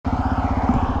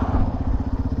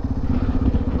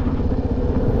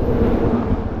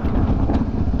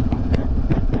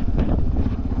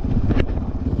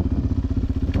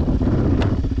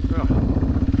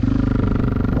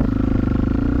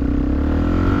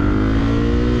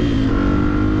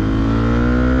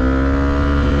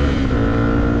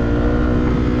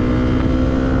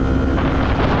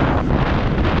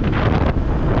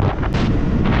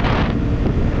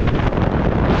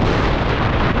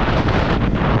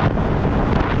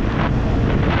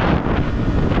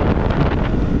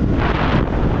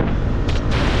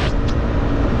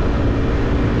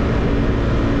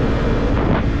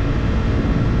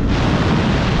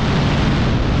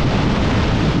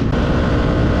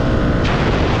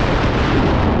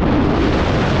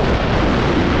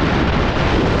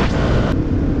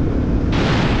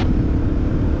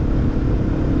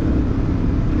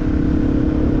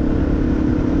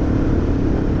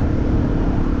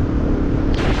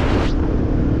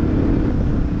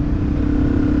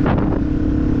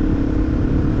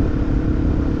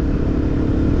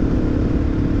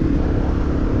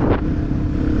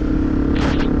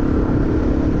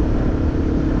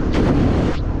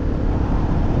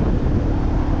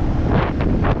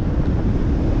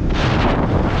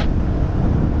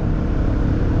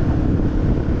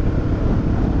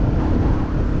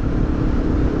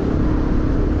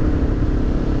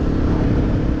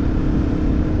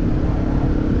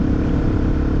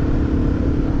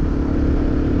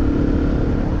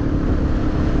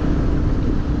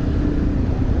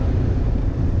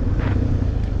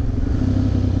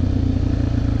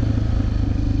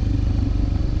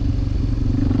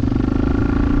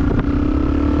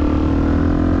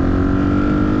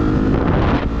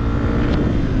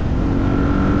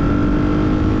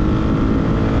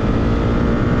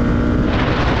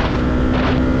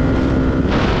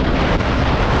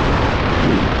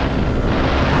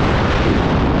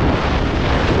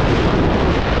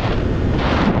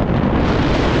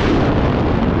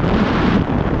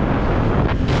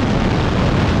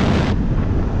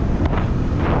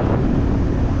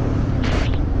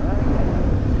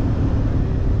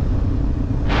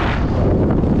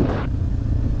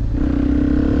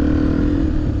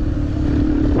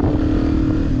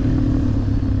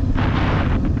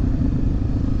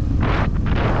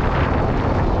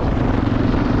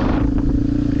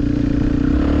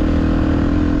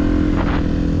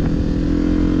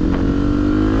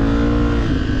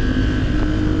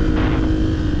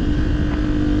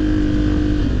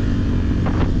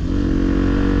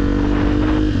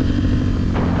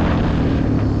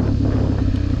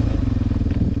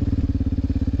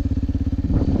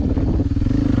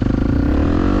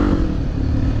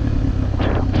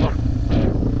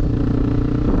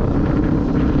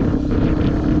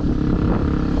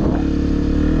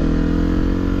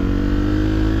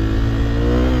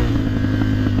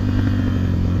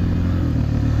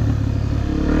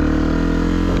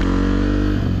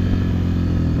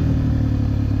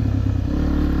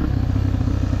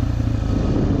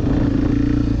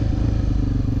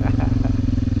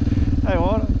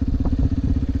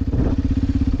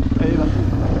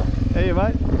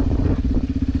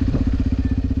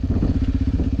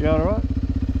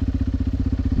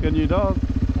a new dog.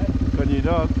 Got a new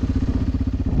dog.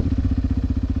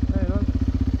 Hey, dog.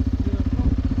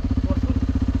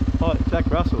 Oh,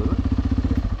 Jack Russell, is it?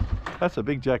 That's a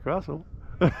big Jack Russell.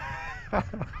 Did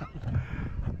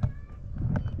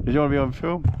you want to be on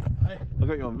film? Hey. I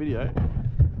got you on video. You're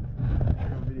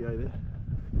on video there.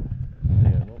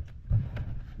 Yeah, Walt.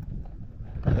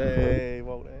 Hey,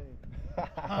 Walt. Hey.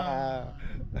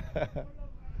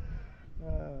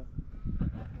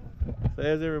 So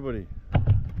how's everybody?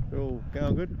 They're all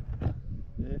going good?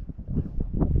 Yeah.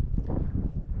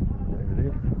 Over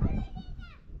there. Do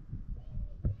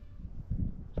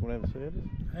you want to have a service?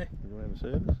 Hey. You want to have a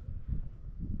service?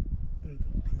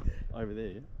 Over there,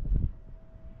 yeah?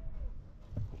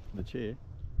 The chair?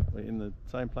 In the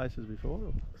same place as before?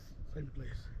 Or? Same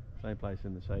place. Same place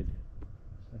in the shade.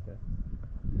 Okay.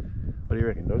 What do you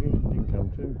reckon, doggy? You can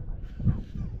come too.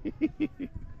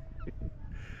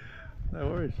 No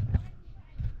worries.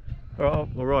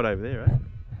 Alright, we're right over there, eh?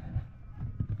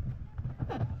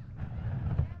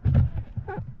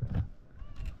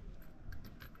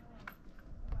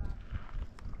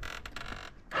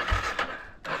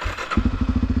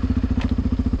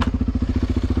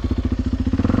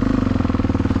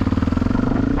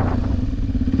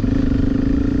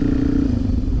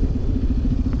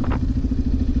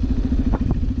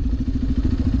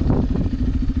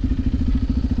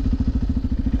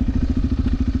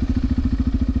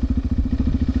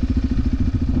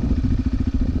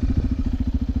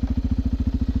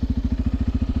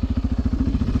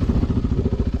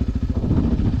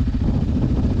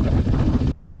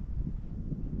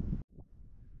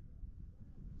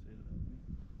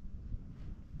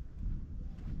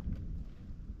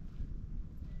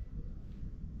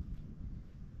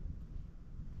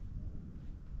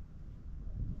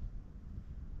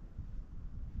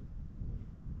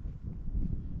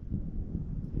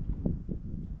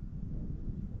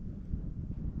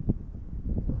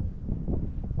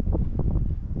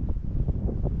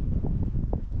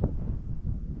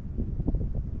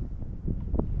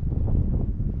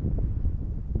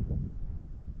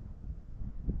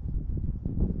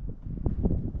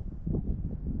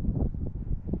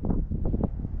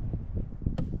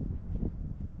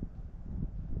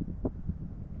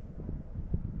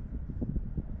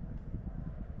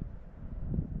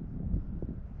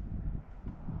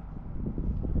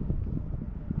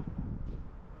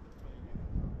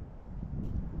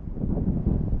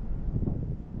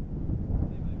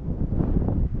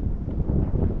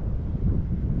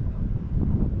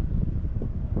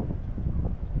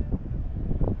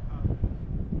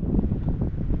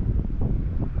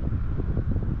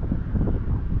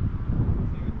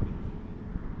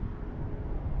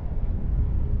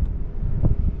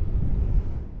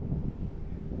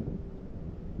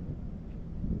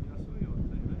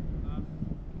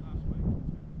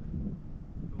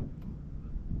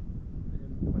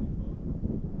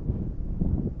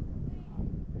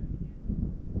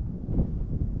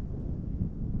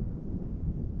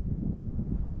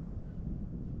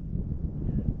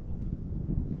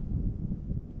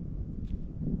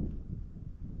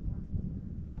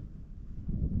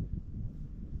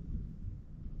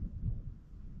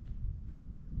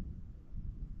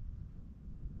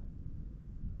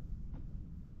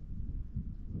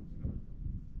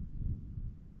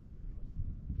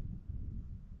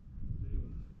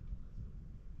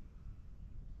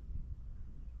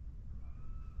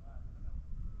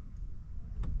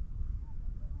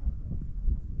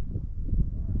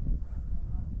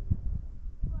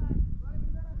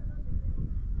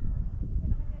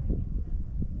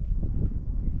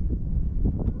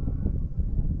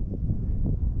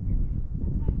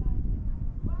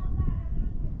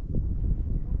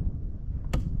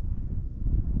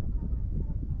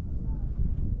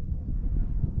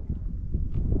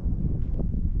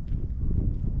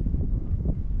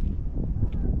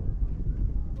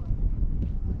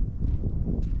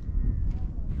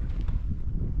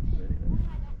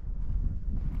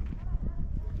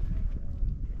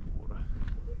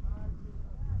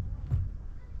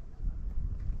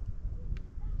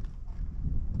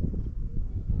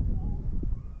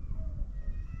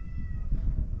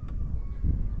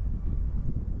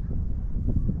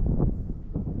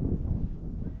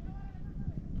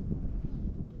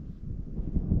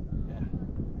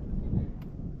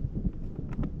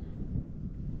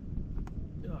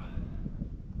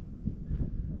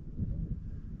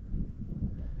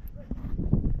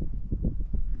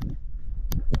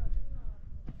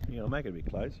 I'll make it a bit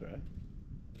closer, eh?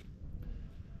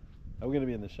 Are we going to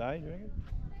be in the shade, you reckon?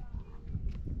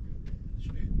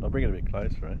 I'll bring it a bit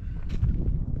closer, eh?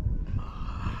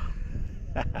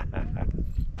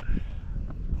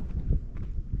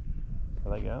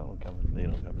 Are they going or coming? They're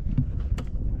not coming.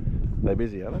 They're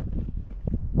busy, are they?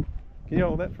 Can you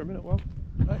hold that for a minute, Will?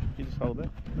 Hey, you just hold that.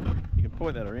 You can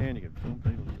point that around, you can film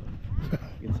people.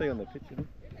 You can see on the picture there.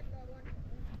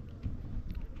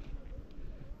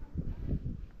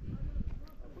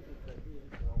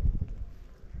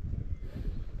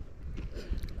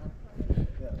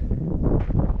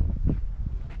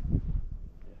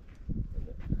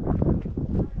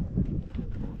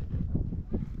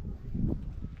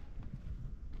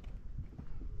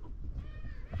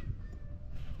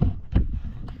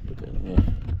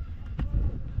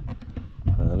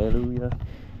 Hallelujah.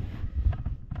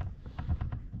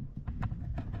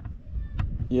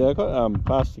 Yeah, I got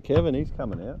Pastor Kevin, he's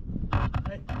coming out.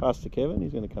 Hey. Pastor Kevin,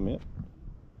 he's going to come out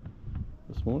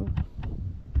this morning.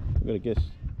 We've got a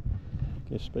guest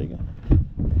speaker.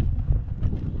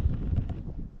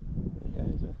 There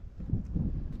he goes.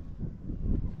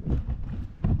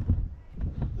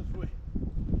 This way.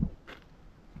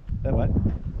 That way.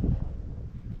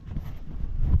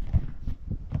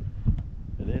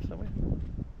 They're there somewhere.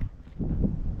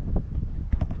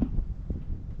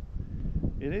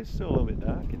 It is still a little bit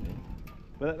dark in there,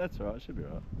 but that's alright, it should be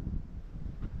alright.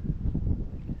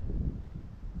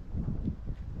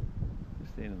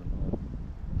 Just stand in the light.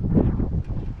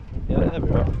 Yeah, that'll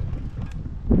be alright.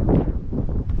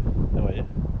 How are you?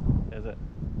 How's that?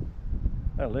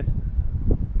 Hello.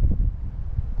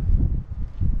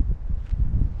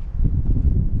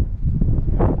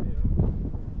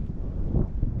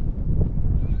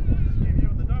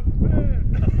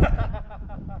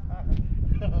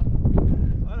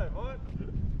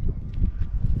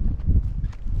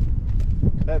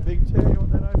 That big chair, you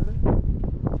want that over there?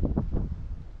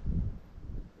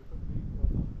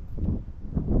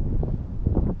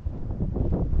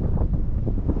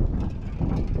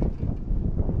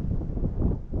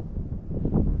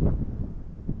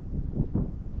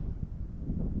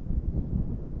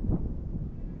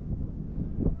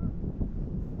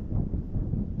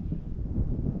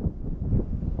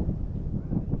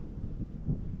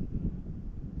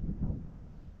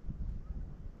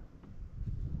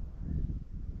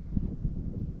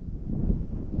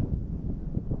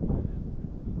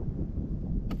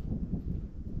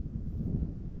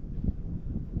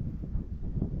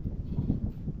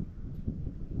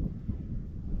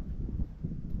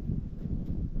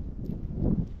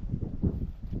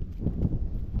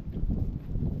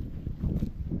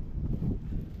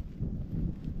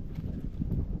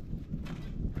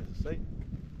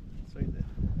 Seat there.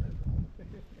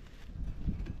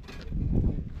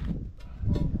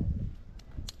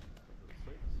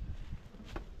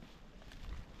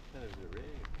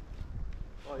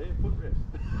 Oh yeah, footrest.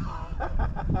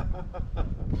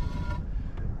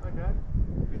 Okay,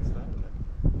 good start with that.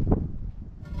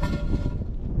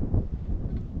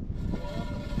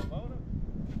 Boulder?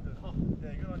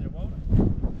 Yeah, good on your boulder.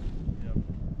 Yep.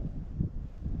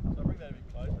 So bring that a bit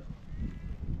closer.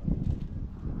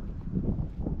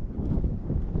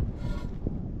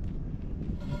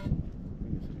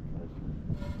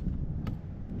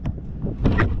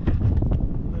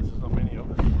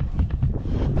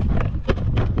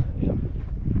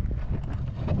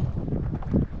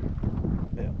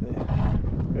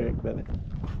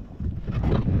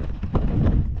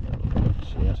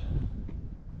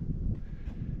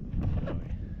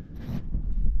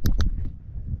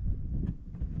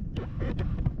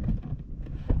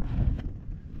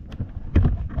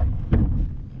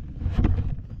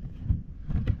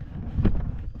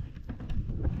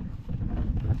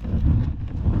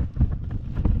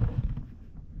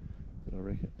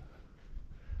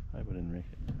 I hope I didn't wreck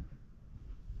it.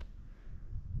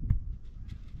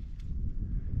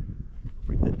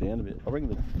 Bring that down a bit. I'll bring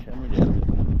the camera down a bit.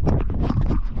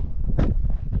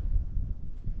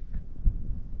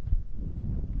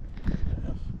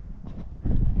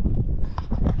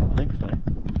 I think so.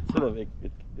 Sort of,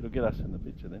 it'll get us in the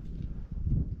picture then.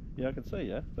 Yeah, I can see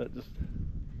you, but just...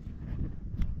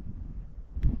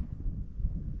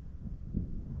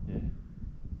 Yeah.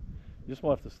 You just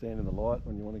might have to stand in the light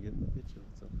when you want to get in the picture.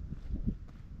 So.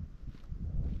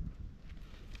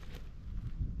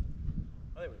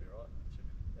 I think we'll be right.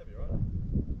 That'll be right.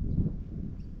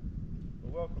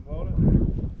 Well, welcome, Boulder.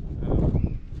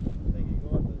 Thank you,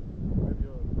 God, that wherever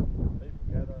your people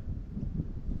gather,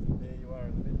 there you are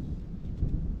in the midst.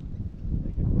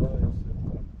 Thank you for those that are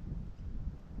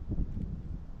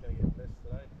going to get blessed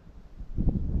today. The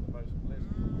most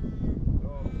blessed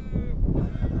God in the world.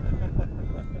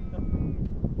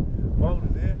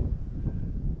 Boulder's there.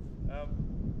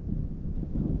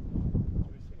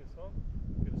 Should we sing a song?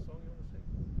 Get a song you want to sing?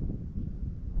 It's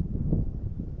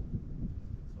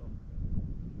a good song.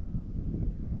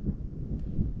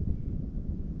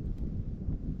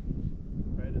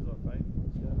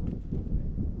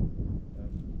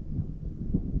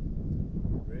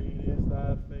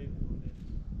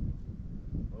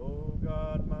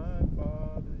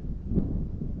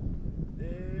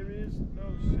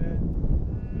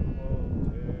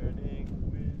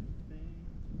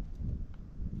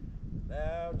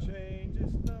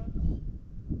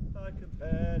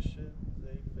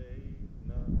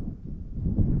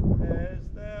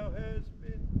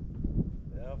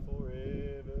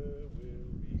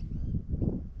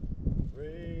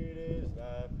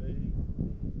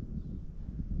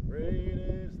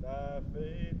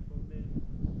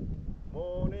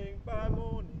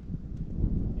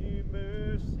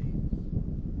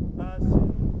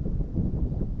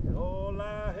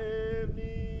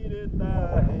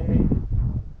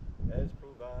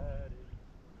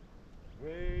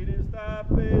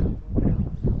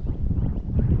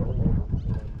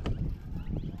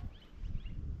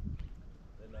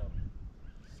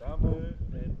 summer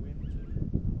and winter,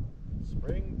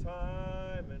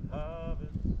 springtime and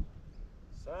harvest,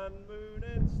 sun, moon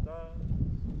and stars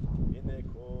in their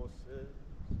courses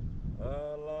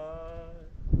alive.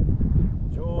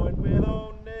 Join with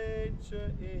all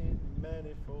nature in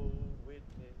manifold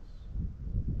witness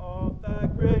of thy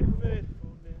great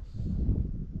faithfulness,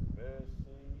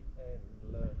 mercy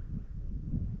and love.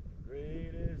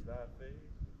 Great is thy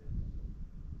faithfulness,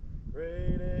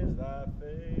 great is thy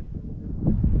faithfulness.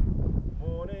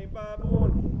 Morning by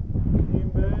morning,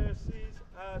 new mercies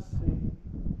I see.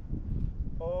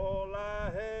 All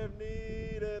I have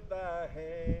needed, thy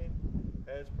hand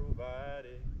has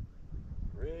provided.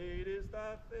 Great is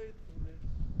thy faithfulness,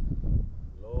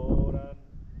 Lord, unto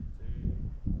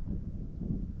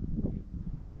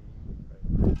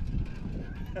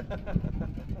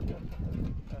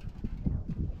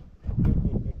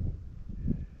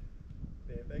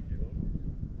yeah, thank you, Lord.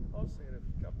 I was singing a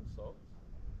couple of songs.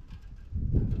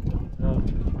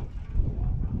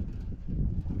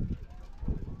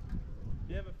 Do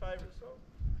you have a favourite song?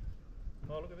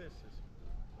 Oh, look at this. This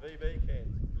VB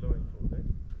cans gluing for that.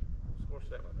 Squash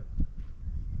that one.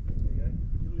 There you go.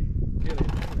 Gilly.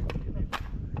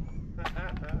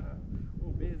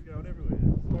 Oh, beer's going everywhere.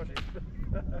 Squash it.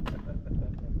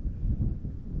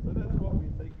 So that's what we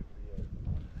think of the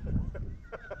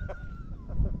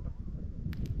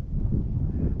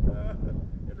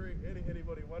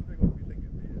anybody wondering what we think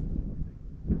of beer?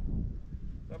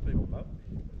 Some people love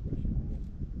beer.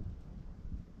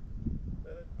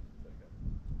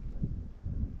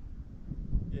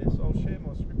 Yes, I'll share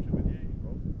my scripture with you,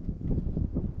 Rob.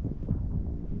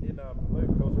 In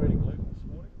Luke, I was reading Luke this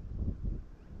morning,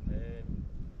 and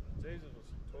Jesus was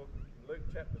talking in Luke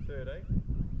chapter 13.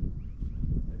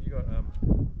 Have you got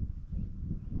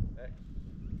Acts,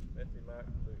 Matthew, Mark,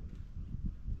 Luke?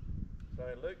 So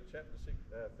in Luke chapter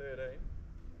 13,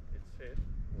 it said,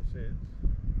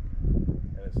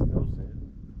 and it still says,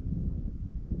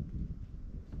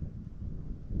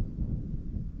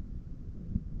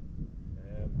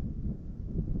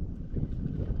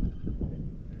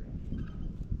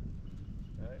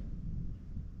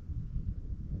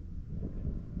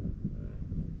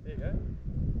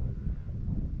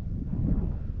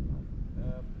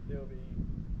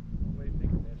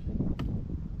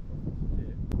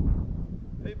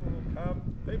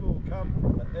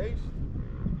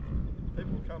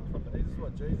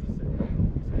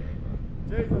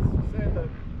 Jesus said that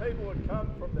people would come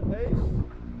from the east.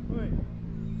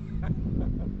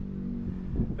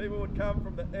 People would come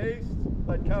from the east,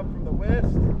 they'd come from the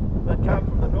west, they'd come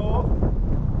from the north,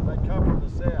 they'd come from the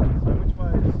south. So which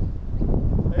way is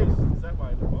east? Is that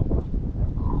way, Bob?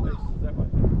 East is that way.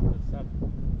 The sun.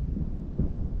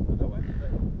 Is that way? Is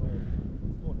that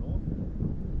more north?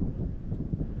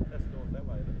 That's north that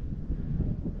way, isn't it?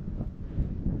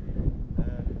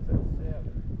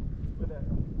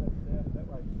 That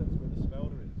way, that's where the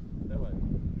smelter is. That way,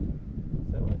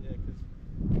 yeah. Because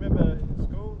remember in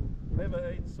school, never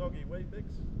eat soggy Weet-Bix.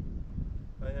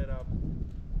 They had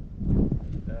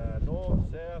north,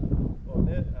 south, or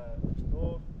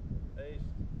north, east,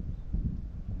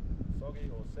 soggy,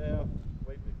 or south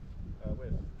Weet-Bix,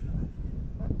 west.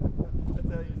 That's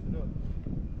how you used to do it.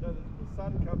 So the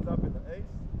sun comes up in the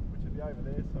east, which would be over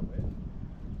there somewhere.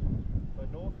 So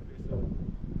north would be sort of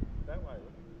that way.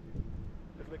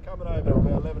 We're coming over at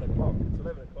about 11 o'clock. It's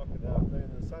 11 o'clock in the afternoon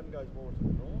and the sun goes more to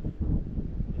the north.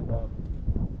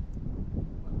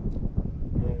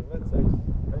 Let's say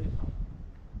east.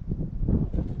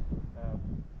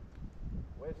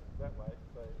 West is that way,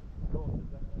 so north is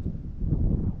that way.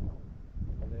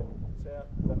 And then south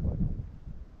is that way.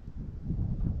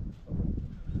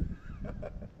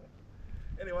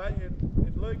 Anyway,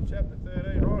 in Luke chapter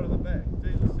 13, right at the back,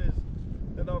 Jesus says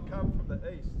that they'll come from the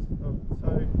east. So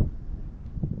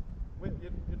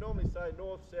you normally say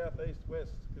north, south, east,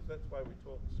 west, because that's the way we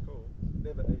talk in school.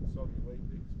 Never eat soggy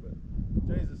Weet-Bix, but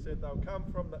Jesus said they'll come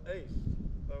from the east.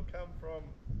 They'll come from.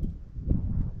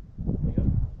 Hang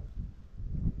on.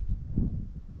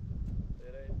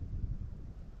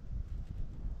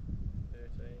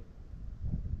 13.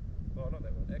 Oh, not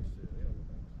that one. Acts 13.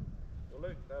 Well,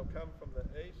 Luke, they'll come from the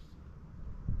east.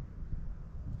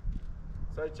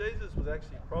 So Jesus was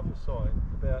actually prophesying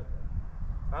about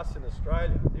us in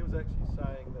Australia. He was actually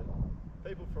saying that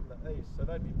people from the east, so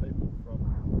they'd be people from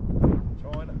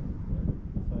China,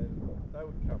 so they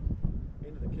would come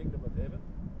into the kingdom of heaven,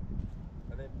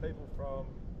 and then people from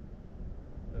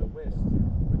the west,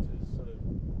 which is sort of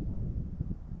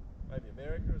maybe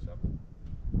America or something.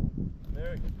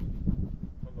 America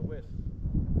from the west,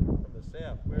 from the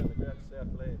south. We're in the great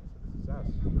south land, so this is us,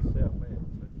 the south land.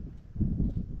 So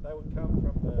they would come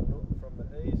from the from the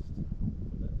east,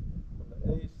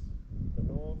 the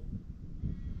north.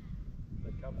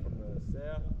 They come from the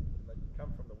south, and they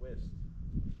come from the west.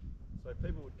 So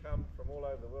people would come from all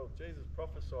over the world. Jesus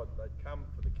prophesied that they'd come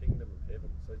for the kingdom of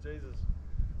heaven. So Jesus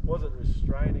wasn't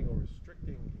restraining or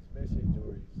restricting his message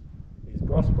or his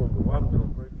gospel to one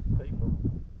little group of people.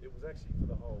 It was actually for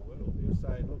the whole world. He was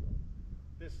saying, look,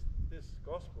 this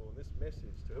gospel and this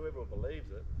message, to whoever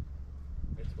believes it,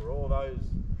 it's for all those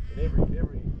in every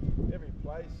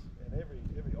place and every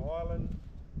island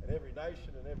and every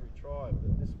nation and every tribe,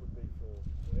 that this would be for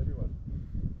everyone.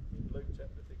 In Luke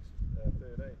chapter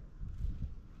 13.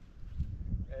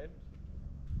 And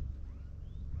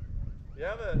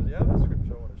the other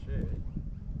scripture I want to share,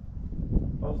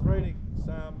 I was reading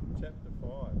Psalm chapter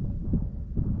 5,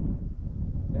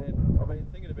 and I've been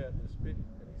thinking about this bit,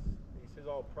 and he says,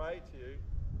 I'll pray to you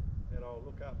and I'll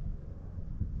look up.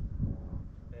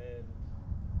 And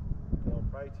I'll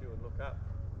pray to you and look up.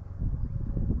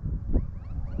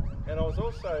 And I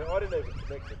didn't even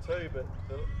connect the two, but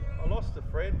I lost a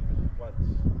friend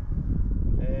once,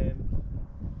 and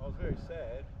I was very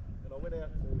sad, and I went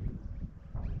out to the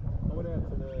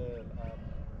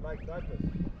Lake Douglas,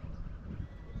 which is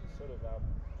sort of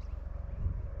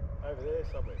over there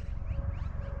somewhere,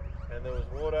 and there was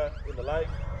water in the lake,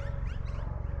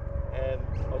 and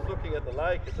I was looking at the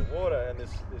lake, at the water, and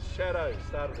this shadow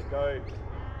started to go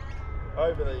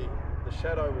over the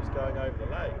shadow was going over the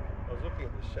lake. I was looking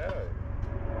at the shadow,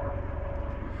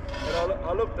 and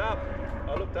I looked up.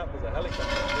 There's a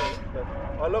helicopter there, but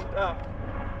I looked up,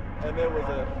 and there was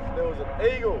an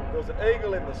eagle. There was an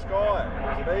eagle in the sky. There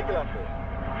was an eagle up there,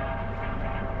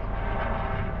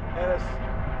 and it's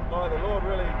like the Lord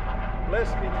really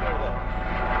blessed me through that,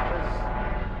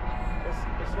 because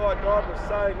it's like God was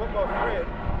saying, what my friend,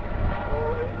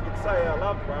 or you could say our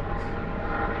loved ones,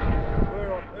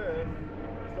 we're on earth,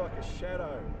 is like a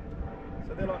shadow.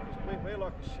 So we're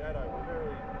like a shadow. We're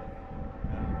very,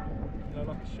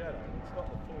 like a shadow. It's not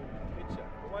the full picture.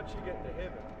 But once you get to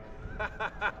heaven,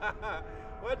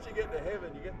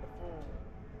 you get the full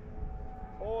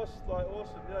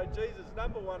awesome. Jesus,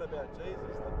 number one about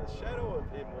Jesus, that the shadow of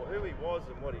him, or who he was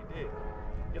and what he did.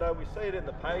 We see it in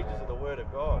the pages of the Word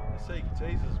of God. You see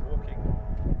Jesus walking,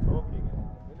 talking,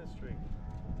 and ministering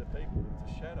to people.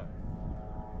 It's a shadow.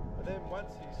 But then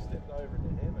once he's stepped over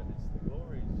into heaven, it's the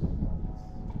glories.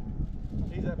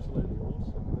 He's absolutely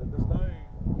awesome.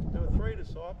 There were 3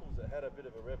 disciples that had a bit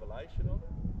of a revelation of it,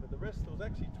 but the rest, there was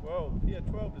actually 12. He had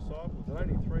 12 disciples, and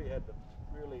only 3 had the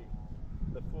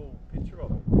full picture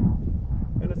of it.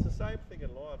 And it's the same thing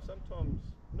in life.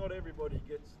 Sometimes not everybody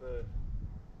gets the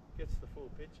full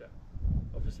picture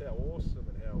of just how awesome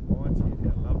and how mighty and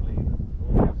how lovely and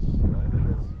glorious.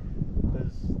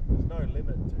 There's no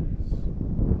limit to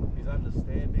his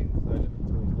understanding. There's no limit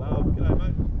to his love. G'day,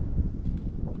 mate.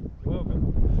 You're welcome.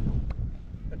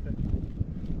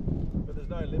 But there's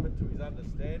no limit to his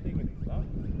understanding and his love.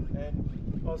 And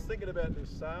I was thinking about this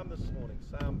psalm this morning,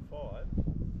 Psalm 5,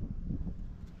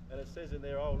 and it says in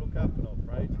there, "I'll look up and I'll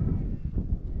pray to you."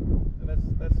 And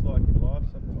that's like in life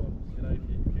sometimes.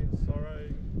 If you're in sorrow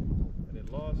and in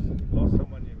loss, and you've lost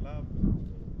someone you love,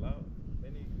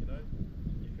 many,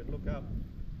 you can look up and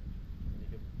you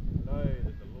can know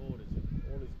that the Lord is in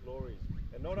all his glories.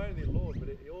 And not only the Lord, but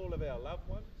all of our loved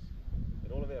ones,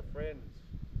 and all of our friends,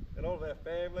 and all of our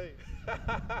family.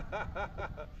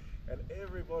 And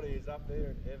everybody is up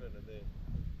there in heaven, and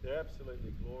they're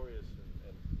absolutely glorious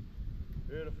and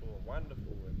beautiful and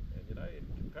wonderful. And in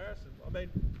comparison,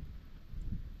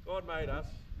 God made us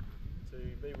to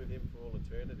be with him for all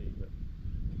eternity, but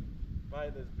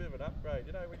mate, there's a bit of an upgrade.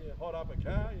 When you hot up a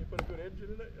car, you put a good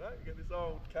engine in it, you get this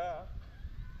old car.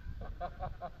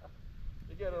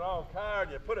 You get an old car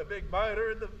and you put a big motor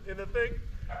in the thing,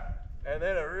 and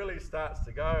then it really starts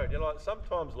to go. And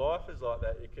sometimes life is like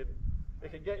that. It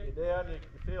can get you down, you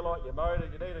feel like your motor,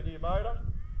 you need a new motor.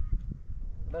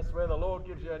 And that's where the Lord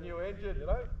gives you a new engine,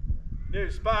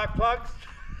 new spark plugs.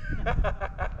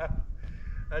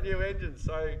 A new engine.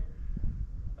 So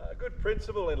a good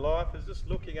principle in life is just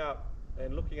looking up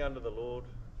and looking under the Lord,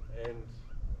 and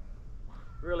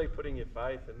really putting your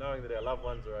faith and knowing that our loved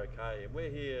ones are okay. And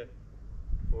we're here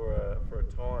for a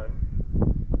time,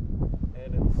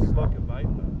 and it's like a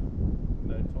vapor.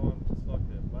 Time, it's like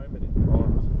a moment in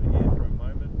time. So we're here for a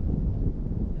moment,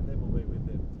 and then we'll be with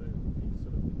them too. You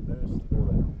sort of immersed in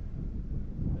all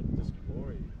that just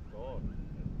glory of God,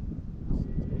 and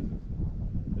see Jesus.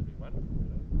 It'd be wonderful,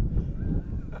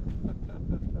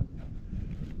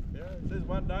 It says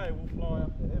one day we'll fly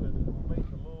up to heaven and we'll meet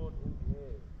the Lord in the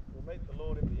air. We'll meet the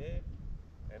Lord in the air,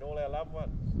 and all our loved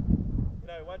ones.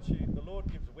 Once the Lord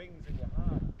gives wings in your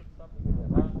heart.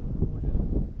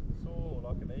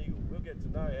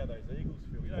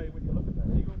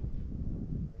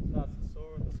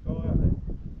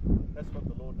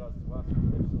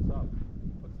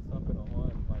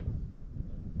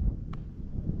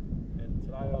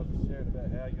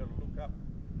 about how you got to look up.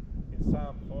 In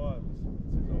Psalm 5, it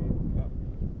says, "Oh, look up."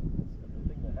 And the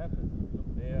thing that happens is we look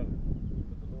down,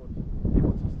 but the Lord, He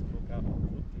wants us to look up and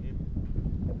look to Him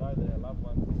and know that our loved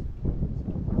ones are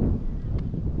secure.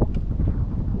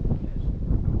 Yes,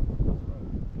 that's right.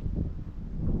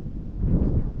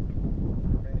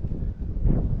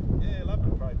 Yeah, love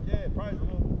to pray. Yeah, praise the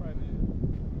Lord. Pray for you.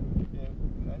 Yeah,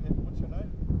 what's your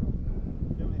name?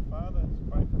 Heavenly Father, just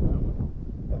pray for Melbourne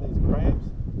and these cramps.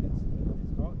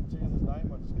 It's got in Jesus' name.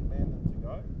 I just command them to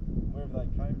go wherever they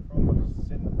came from. I just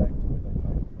send them back to where they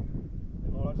came from.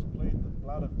 And Lord, I just plead the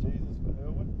blood of Jesus for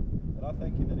Erwin. And I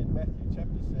thank you that in Matthew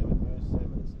chapter 7, verse 7,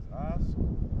 it says, "Ask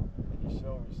and you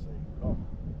shall receive. Knock,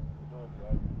 the door will be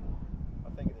open." I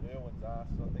thank you that Erwin's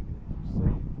asked. I thank you that he's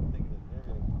received. I thank you that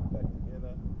everything's put back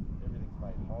together. Everything's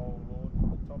made whole, Lord, from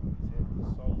the top of his head to the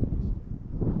soles of his feet.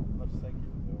 I just thank you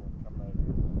for Erwin coming over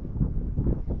here.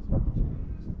 These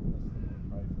opportunities. Let's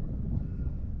pray for him.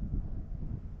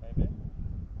 Amen.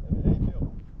 Amen. How you feel?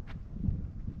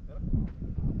 Better?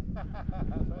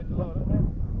 Praise the Lord, isn't it?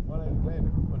 My name's Glenn.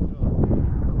 What's yours?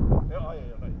 Oh, yeah, I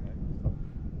know you, mate.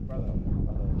 Brother.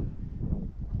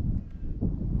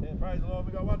 Yeah, praise the Lord.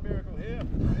 We've got one miracle here.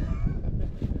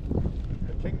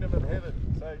 The kingdom of heaven.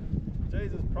 So,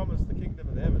 Jesus promised the kingdom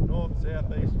of heaven, north,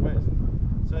 south, east, west.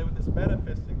 So, with this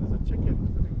manifesting, there's a chicken.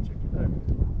 There's a big chicken over there.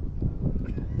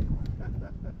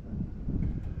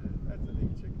 That's a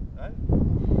big chicken, eh?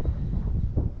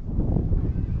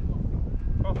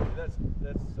 Coffee, that's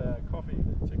coffee,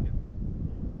 the chicken.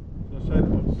 I'll show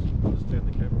them what's, I'll just turn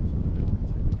the camera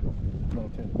so I'll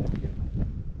turn it back again.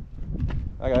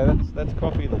 Okay, that's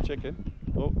Coffee the chicken.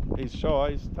 Oh, he's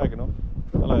shy, he's taken off.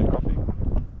 Hello, Coffee.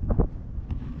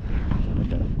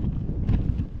 Okay.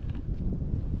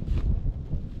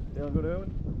 Feeling good, Erwin?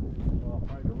 Oh,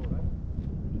 praise the Lord, eh?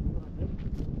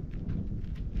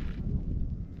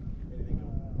 Anything good?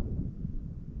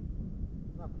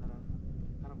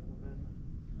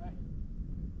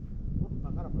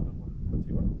 What's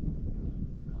he want?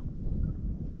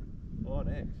 Oh, an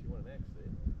axe. You want an axe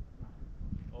there?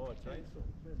 Oh, a chainsaw.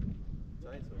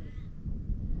 Chainsaw.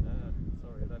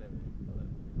 Sorry, I don't have any. I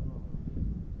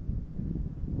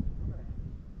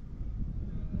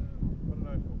don't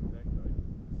know if I'll be back though.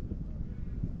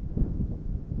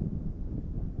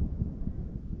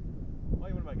 Oh,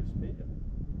 you want to make a spear?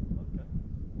 Okay.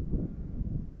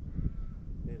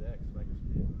 Yeah, the axe, make a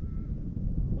spear.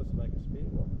 What's to make a spear?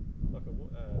 Like a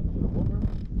warmer?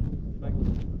 Make a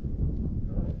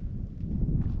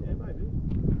yeah, maybe.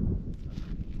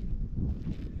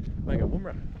 Make a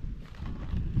woomera.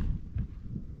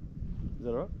 Is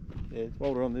that alright? Yeah,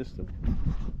 while we're on this still.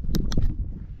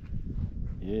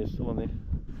 Yeah, still on there.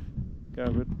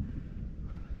 Going good.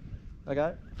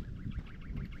 Okay.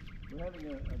 We're having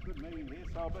a good meeting here.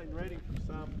 So I've been reading from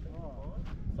Psalm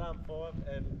 5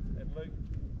 and Luke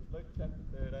chapter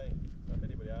 13. So if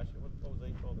anybody asks you, what was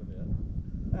he talking about?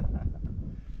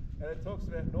 And it talks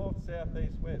about north, south,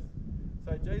 east, west.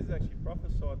 So Jesus actually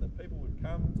prophesied that people would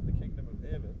come to the kingdom of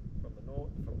heaven from the north,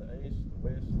 from the east, the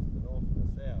west, the north, and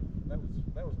the south. And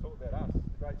that was talking about us,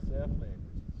 the great Southland,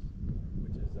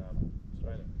 which is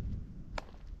Australia.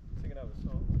 Sing another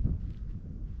song.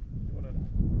 You want to?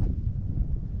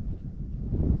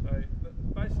 So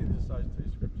basically, just those two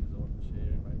scriptures I want to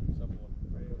share. Maybe someone want to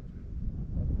pray or two.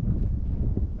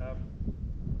 Yeah.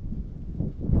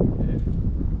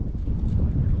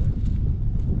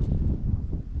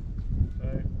 So,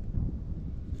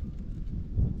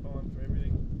 there's a time for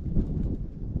everything.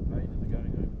 Pages are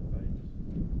going over the pages.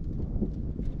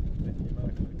 Matthew,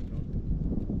 Mark, Luke, John.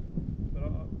 But I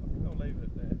think I'll leave it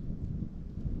at that.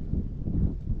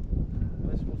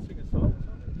 Unless we'll sing a song or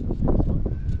something. We'll sing a song.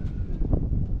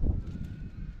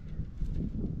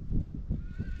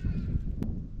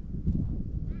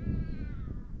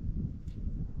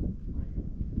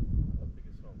 I'll pick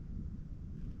a song.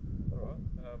 Alright.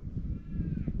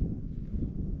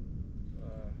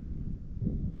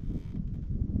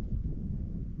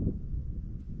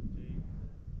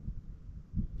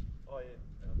 Oh yeah.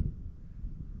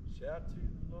 Shout to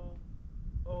the Lord,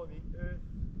 all the earth,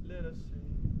 let us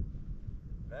sing.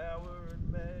 Power and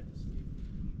majesty,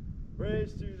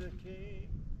 praise to the King.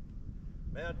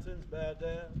 Mountains bow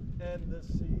down and the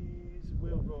seas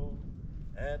will roll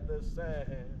at the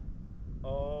sound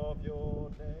of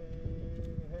your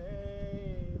name.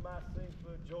 I sing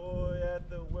for joy at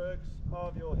the works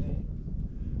of your hands.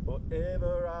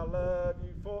 Forever I'll love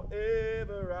you,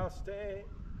 forever I'll stand.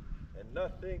 And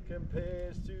nothing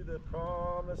compares to the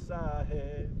promise I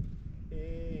have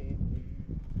in you.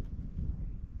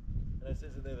 And it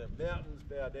says in there that mountains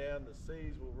bow down, the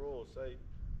seas will roar. So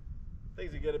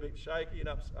things would get a bit shaky and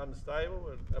unstable,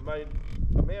 and a mountain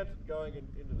going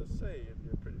into the sea, and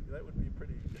that would be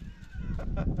pretty. A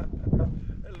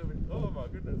little bit. Oh my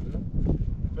goodness! You know?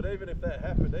 But even if that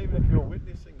happened, even if you're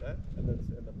witnessing that, and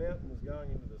the mountain is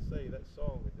going into the sea, that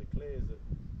song it declares that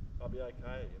I'll be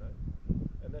okay. You know,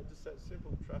 and that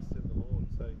simple trust in the Lord.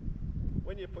 So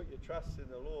when you put your trust in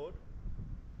the Lord,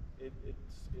 it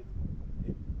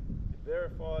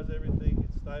verifies everything,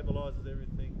 it stabilizes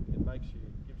everything,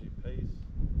 gives you peace,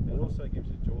 and it also gives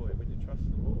you joy when you trust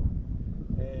the Lord.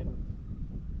 And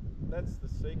that's the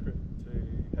secret to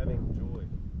having joy.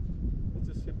 It's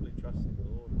just simply trusting the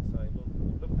Lord and saying, look,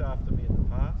 you looked after me in the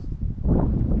past,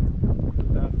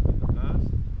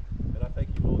 and I thank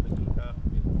you, Lord, that you look after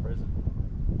me in the present.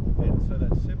 And so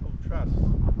that simple trust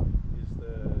is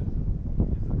the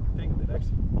thing that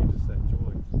actually gives us that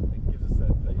joy, and gives us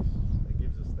that peace, and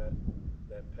gives us that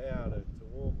power to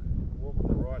walk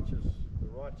the righteous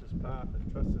path and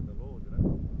trust in the Lord, you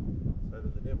know, so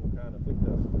that the devil can't afflict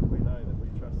us, because we know that we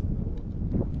trust in the Lord.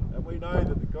 And we know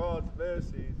that the God's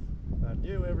mercies are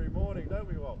new every morning, don't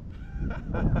we, Walt?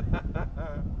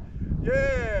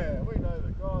 Yeah, we know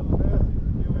that God's mercies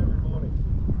are new every morning.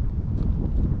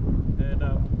 And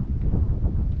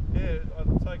yeah,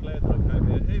 I'm so glad that I came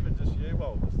here, even just you,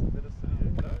 Walt, just to minister to you,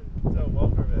 you know, tell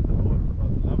Walter about the Lord, I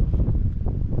love it.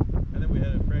 And then we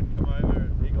had a friend come over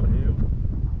and he got healed.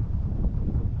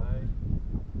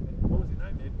 What was his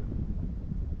name? Edwin?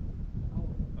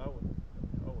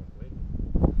 Owen. Wed.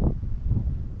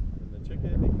 And the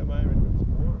chicken, he come over and got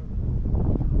some more.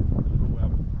 The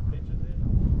little pigeon there.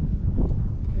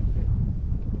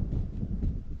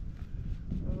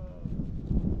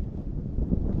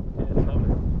 Yeah, it's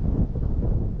lovely.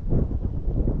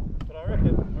 But I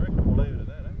reckon we'll leave it at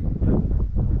that, eh?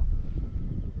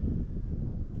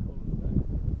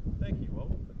 Thank you,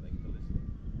 Walt. Thanks for listening.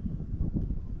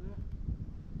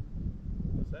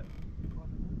 What's that?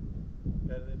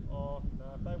 Okay, then, no,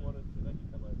 if they wanted to, they could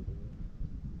come over here.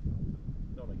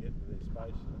 Not to get to their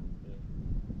space, you know? Yeah.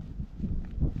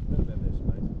 Let them have their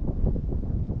space.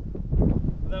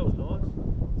 But that was nice.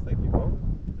 Thank you, Walt.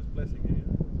 Just blessing you.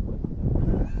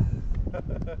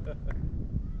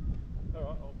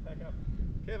 Alright, I'll pack up.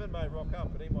 Kevin may rock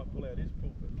up and he might pull out his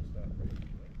pulpit and start preaching.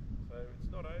 You know? So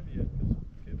it's not over yet because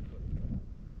Kevin's got to go.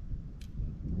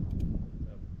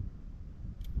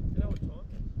 You know what time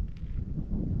it is?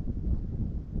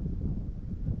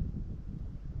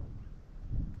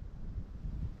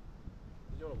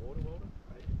 Did you want a water, Walter?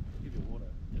 I'll give you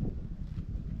water.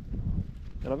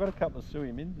 And I've got a couple of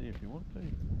suey mints here if you want to.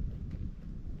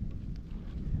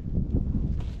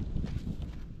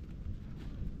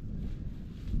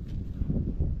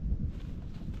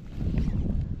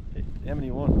 How many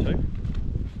you want? 2?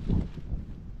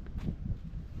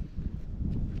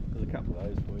 There's a couple of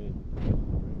those for you.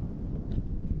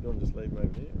 You want to just leave them over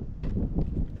there?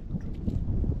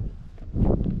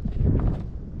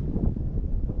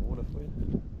 Water for you?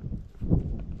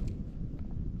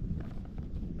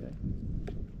 Okay.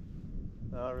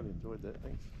 No, I really enjoyed that,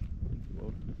 thanks.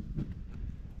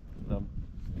 Well,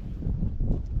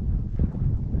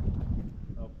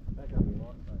 I'll pack up your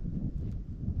light, mate.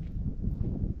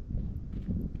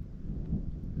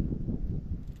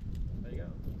 There you go.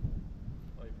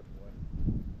 Oh, you put it away.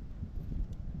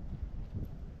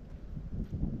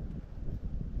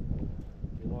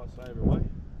 Your lightsaber away.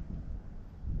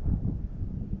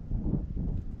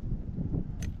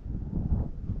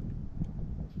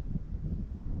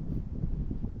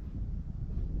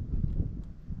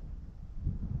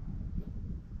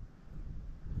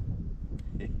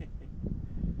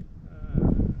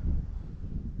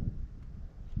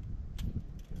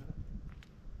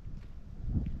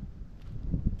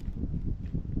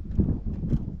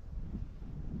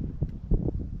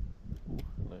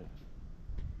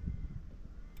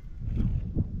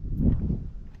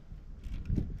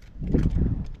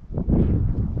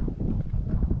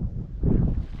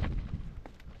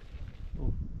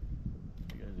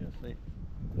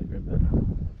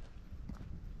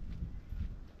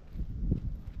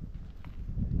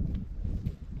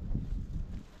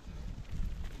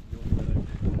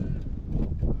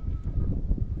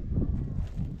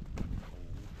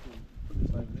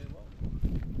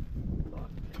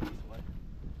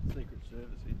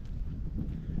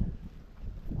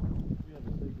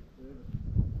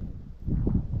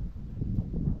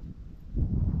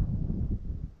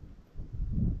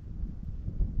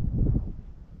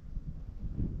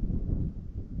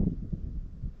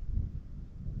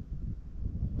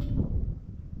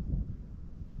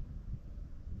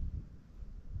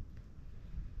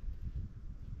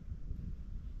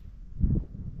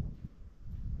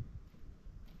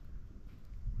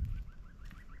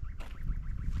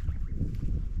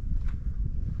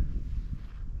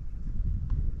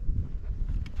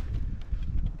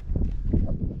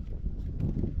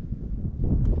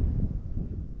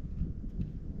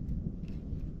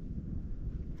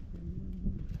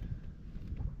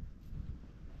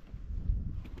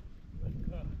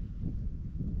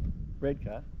 Red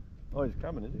car. Oh, he's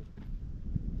coming, is he?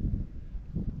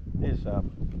 Here's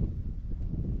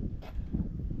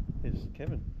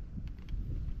Kevin.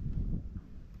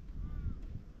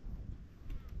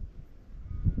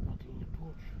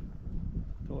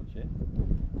 Torch, yeah?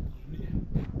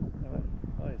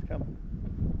 Oh, he's coming.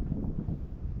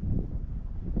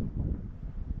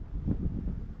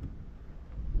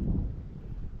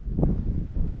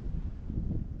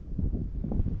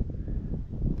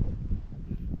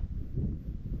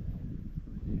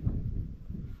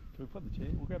 Should we put the chair?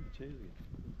 We'll grab the chairs again.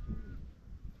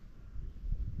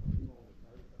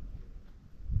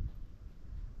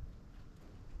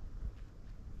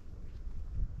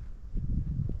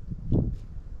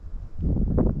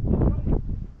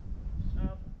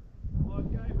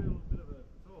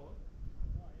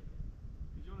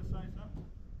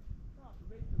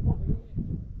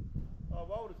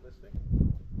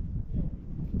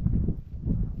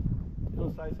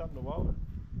 Say something to Walter.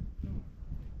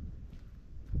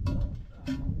 There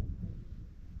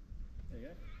you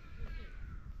go.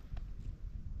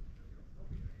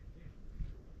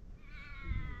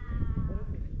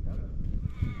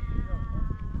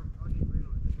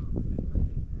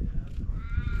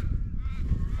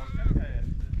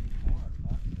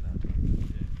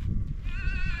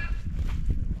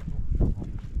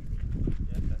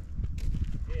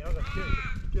 Yeah, I've got church.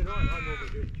 Tonight I normally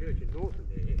do church in Northern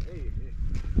there.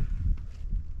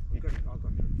 I've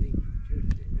got some things from church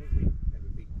there. We have a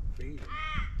big feed.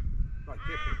 Like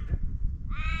Jeffrey,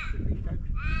 Jeffrey Stokes.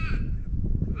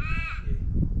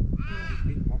 Yeah.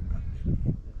 Big mock cut there.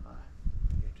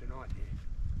 Yeah, tonight there.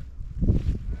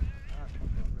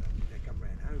 They come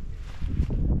round home there.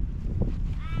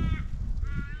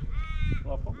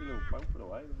 Well, I'll pop my little pulpit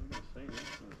away. We're going to see this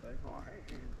in a second.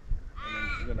 And then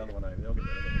we've got another one over there. I'll get that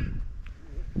over there.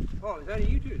 Oh, is that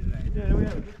you two today? Yeah, we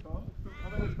had a good time. I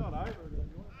mean, it's not over again.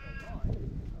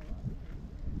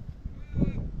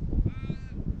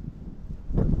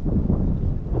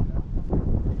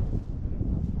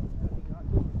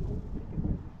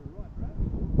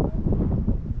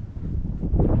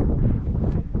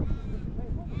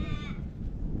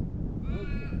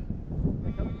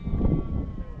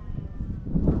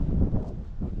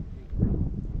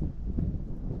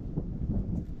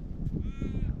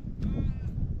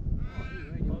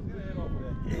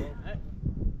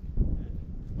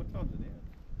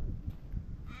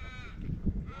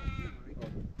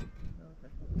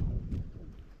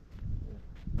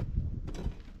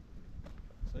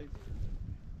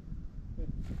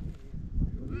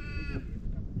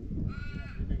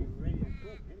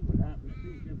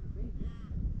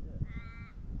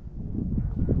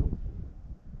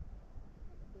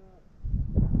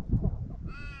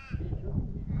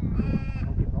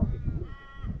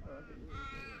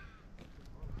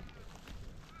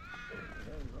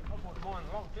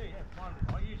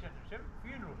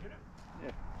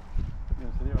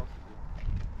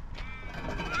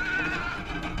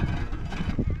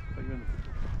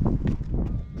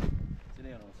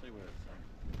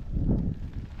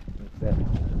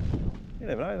 You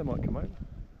never know, they might come over.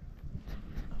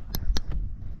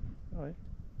 Oh, yeah.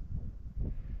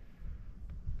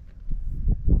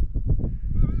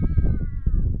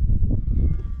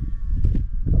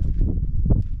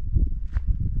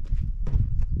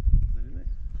 Is it in there?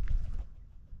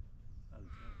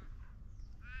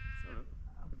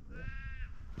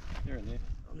 You're in there.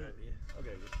 I'll go over here. I'll go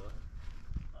this side.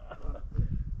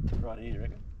 Right here, you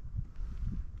reckon?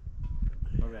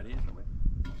 Or around here somewhere?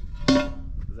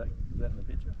 Is that in the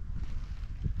picture?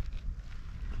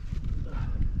 Is that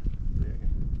it?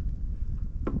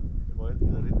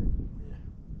 Yeah.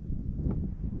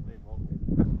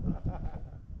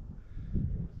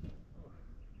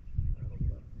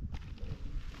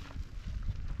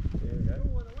 There we go.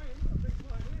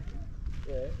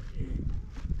 Yeah.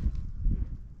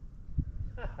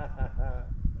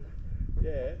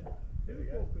 Yeah. There we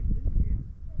go.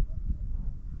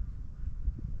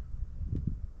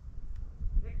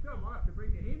 Next time I have to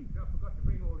bring the hymns. I forgot to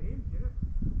bring all the hymns, you know.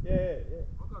 Yeah, yeah.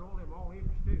 I've got all them old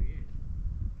hymns too, yeah.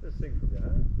 Just sing from your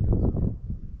heart.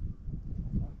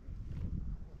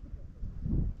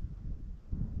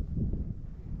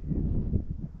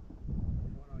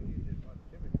 What I use is like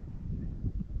cemetery.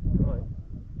 Right.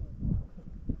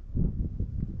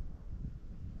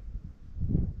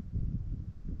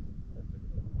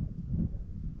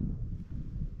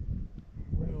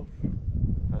 Well,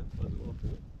 that's well to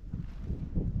it.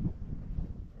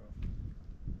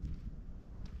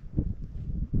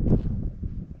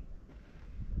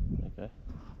 Okay.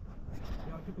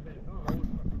 Yeah, I took a bit of time. I was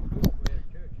fucking good for our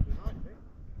church tonight, eh?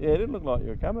 Yeah, it didn't look like you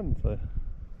were coming, so. I was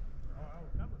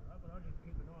coming, but I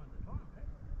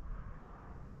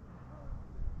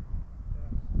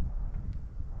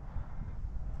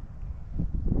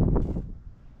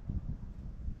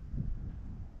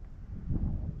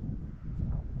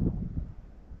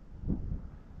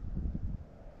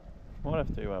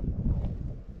have to,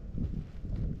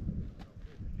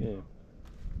 yeah. You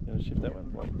want to shift that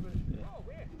one, please? Yeah.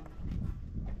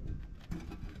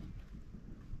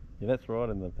 Yeah, that's right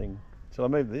in the thing. Shall I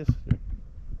move this?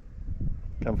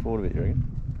 Come forward a bit, you reckon?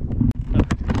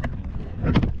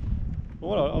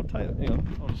 Well, I'll take it. Hang on.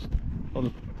 I'll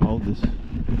just hold this.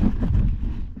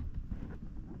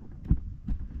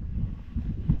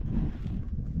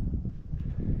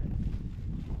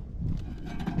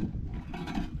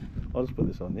 I'll just put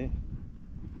this on there.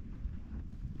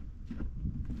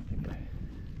 Okay.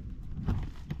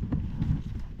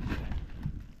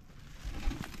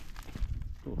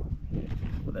 Cool. Yeah.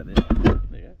 Put that there.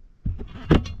 There you go.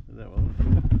 Is that well?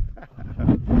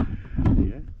 There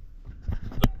you go.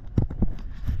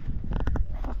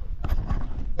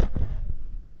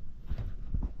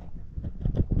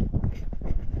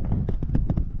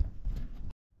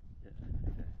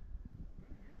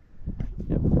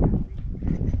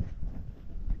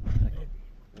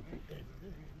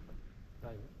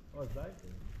 Oh, Dave?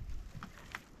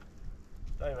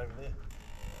 Dave over there.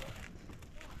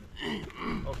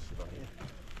 I'll sit on here.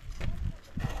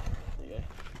 There you go.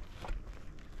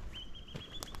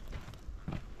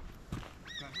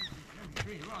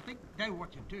 Well, I think they're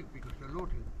watching too, because the Lord,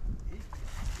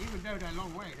 even though they're a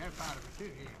long way, they're part of it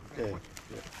too. Yeah.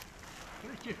 So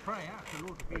let's just pray, ask the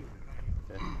Lord to be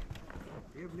with us.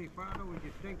 Heavenly Father, we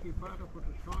just thank you, Father, for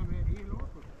this time out here, Lord,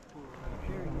 for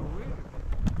sharing your word,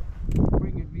 and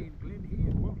bringing me and Glenn here,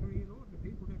 and Walter here, Lord, the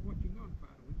people that are watching on,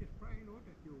 Father. We just pray, Lord,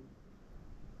 that you'll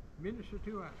minister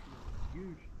to us, Lord.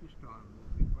 Use this time,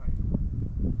 Lord, we pray.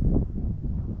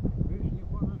 Mercy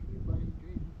upon us, we pray, in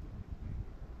Jesus' name.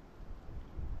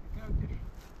 Okay,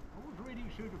 I was reading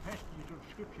through the passages of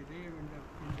Scripture there in the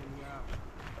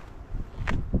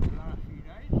last few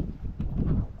days.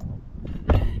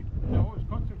 And I was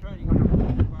concentrating on the book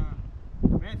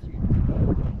of Matthew.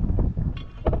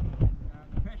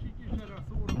 The passages that I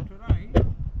thought of today is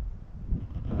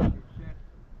that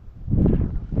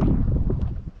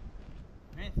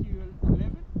Matthew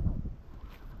 11,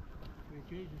 where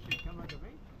Jesus said, "Come unto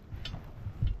me."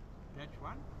 That's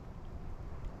one.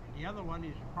 And the other one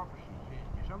is prophecies.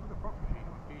 Some of the prophecies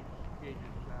what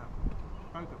Jesus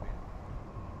spoke about.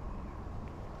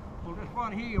 Well, just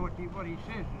one here, what he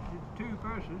says is two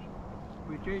verses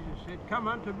where Jesus said, "Come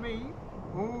unto me,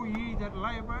 all ye that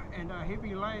labour and are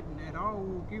heavy laden, and I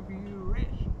will give you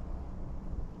rest."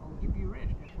 I will give you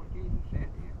rest. That's what Jesus said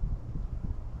here.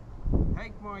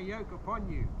 "Take my yoke upon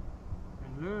you,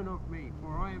 and learn of me,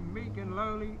 for I am meek and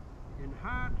lowly in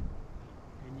heart,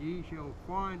 and ye shall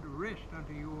find rest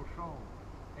unto your souls."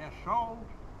 Our souls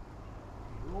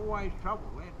is always trouble.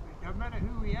 No matter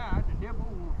who we are, the devil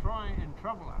will try and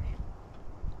trouble us.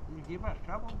 He'll give us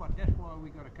trouble, but that's why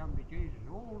we've got to come to Jesus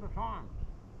all the time.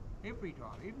 Every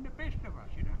time. Even the best of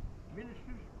us,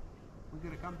 ministers, we've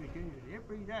got to come to Jesus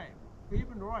every day.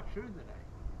 Even right through the day.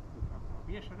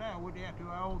 Yesterday I went out to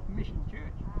our old mission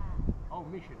church. Old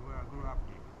mission where I grew up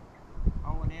there.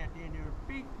 I went out there and there was a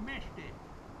big mess there.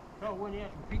 So I went out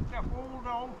and picked up all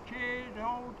the old chairs, the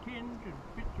old tins and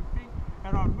bits of things,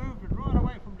 and I moved it right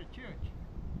away from the church.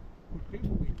 Because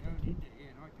people been going in there,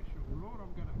 and I just said, "Well, Lord,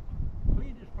 I'm going to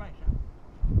clean this place up.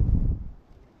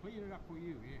 Clean it up for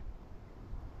you, yeah."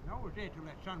 And I was there till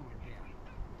that sun went down.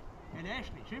 And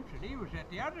Ashley Simpson, he was at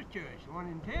the other church, the one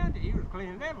in town there. He was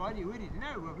cleaning that. We didn't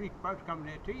know. Well, we both come to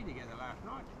have tea together last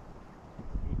night.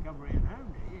 He come around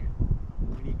home there, yeah.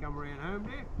 When he come around home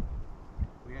there,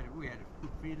 we had a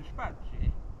good feed of spuds, yeah.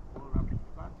 All up with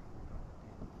spuds.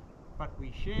 But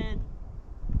we shared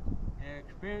our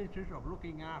experiences of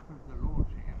looking after the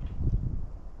Lord's house.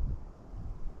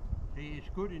 See, it's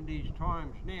good in these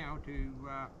times now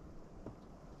to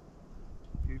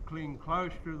cling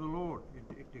close to the Lord,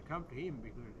 to come to Him,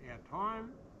 because our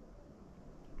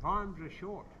times are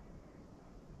short.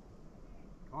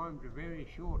 Times are very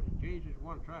short, and Jesus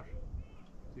wants us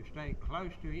to stay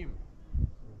close to Him.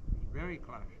 Be very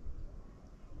close.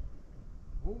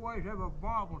 Always have a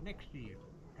Bible next to you.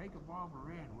 Take a Bible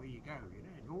around where you go,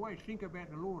 and always think about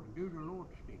the Lord and do the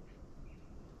Lord's things.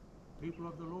 People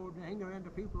of the Lord, hang around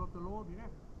the people of the Lord,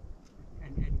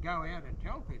 and go out and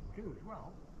tell people too as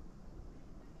well.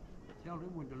 Tell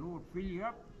them when the Lord fill you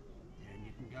up, and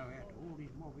you can go out to all these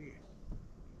mob here.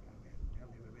 Go out and tell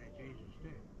them about Jesus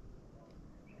too.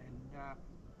 And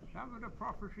some of the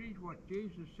prophecies, what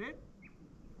Jesus said,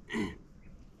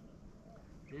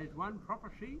 there's one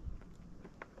prophecy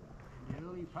in the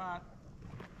early part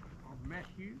of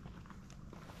Matthew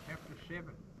chapter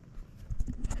 7.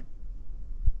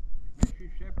 Matthew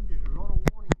 7, there's a lot of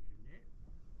warnings in there.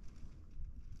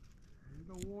 And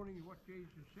the warning is what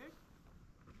Jesus said,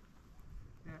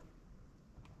 that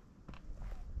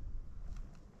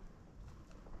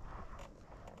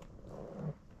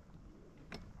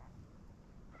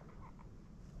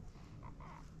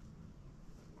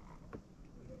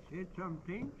said some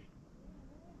things.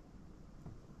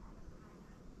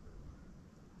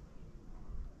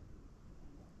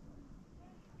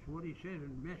 It's what he said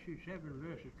in Matthew 7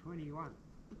 verses 21.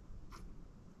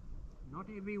 Not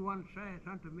every one saith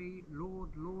unto me, Lord,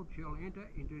 Lord, shall enter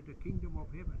into the kingdom of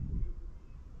heaven,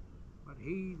 but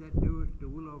he that doeth the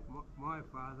will of my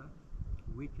Father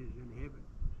which is in heaven.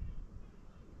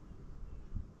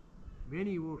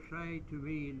 Many will say to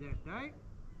me in that day,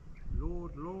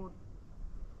 Lord, Lord,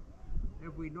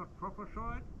 have we not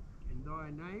prophesied in thy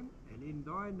name, and in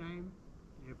thy name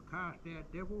have cast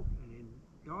out devils, and in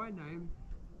thy name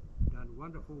done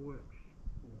wonderful works?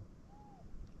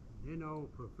 Then I will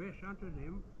profess unto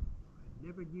them, I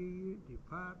never knew you,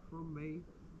 depart from me,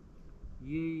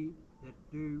 ye that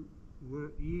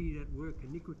work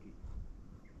iniquity.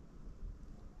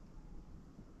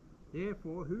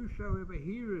 Therefore, whosoever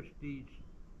heareth these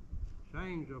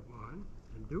sayings of mine,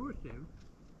 and doeth them,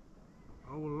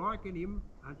 I will liken him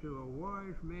unto a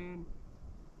wise man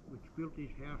which built his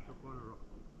house upon a rock.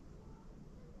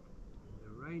 And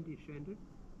the rain descended,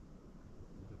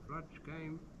 and the floods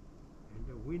came, and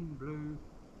the wind blew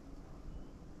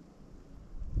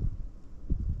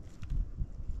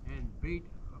and beat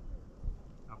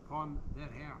upon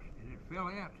that house, and it fell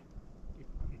out.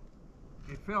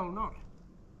 It fell not,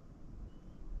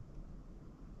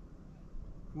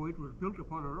 for it was built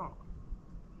upon a rock.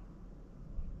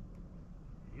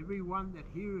 Every one that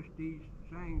heareth these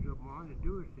sayings of mine and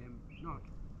doeth them not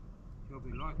shall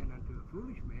be likened unto a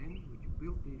foolish man which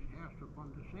built his house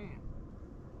upon the sand.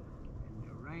 And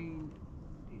the rain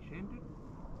descended,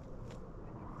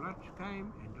 and the floods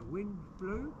came, and the winds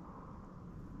blew,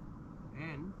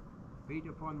 and beat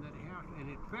upon that house, and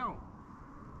it fell.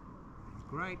 And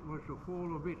great was the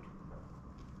fall of it.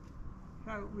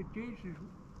 So with Jesus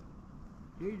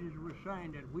was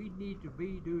saying that we need to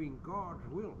be doing God's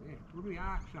will. Yes, when we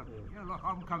ask something, you know, like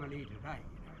I'm coming here today,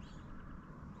 you know.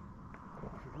 I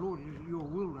said, Lord, is it your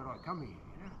will that I come here,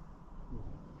 you know?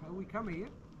 So we come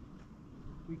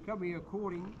here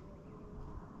according,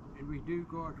 and we do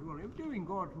God's will. And doing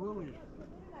God's will is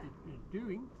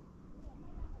doing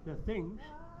the things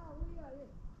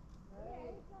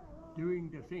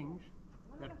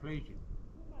that please Him.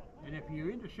 And if you're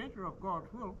in the centre of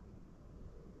God's will,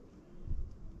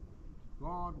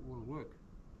 God will work.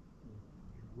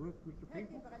 He'll work with the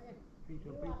people. See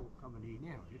some people coming here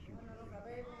now. This is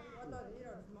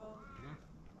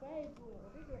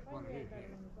that's what it is.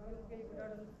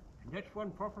 And that's one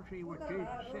prophecy what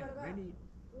Jesus said. Many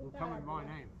will come in my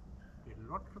name. There's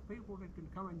lots of people that can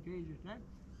come in Jesus' name,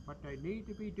 but they need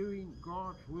to be doing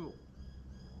God's will.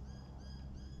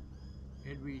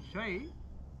 And we say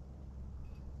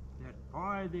that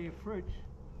by their fruits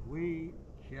we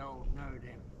shall know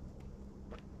them.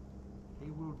 He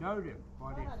will know them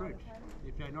by their fruits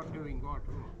if they're not doing God's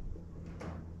will.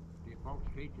 They're false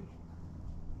teachers.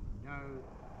 Know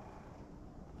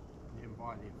them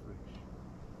by their fruits.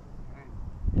 Okay?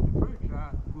 And the fruits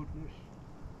are goodness,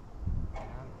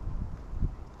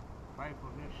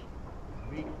 faithfulness,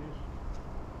 meekness.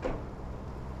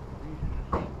 These are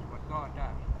the things what God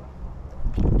does.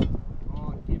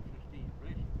 God gives us these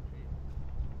blessings here.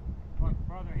 Like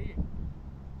brother here.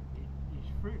 His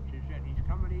fruits is that he's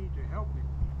coming here to help him.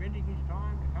 He's spending his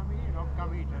time to come here, and I've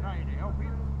come here today to help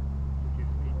him. Which is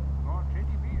God sent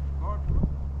him here. It's God's will.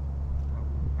 So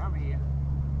we'll come here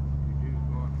to do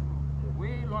God's will.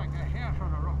 We're like a house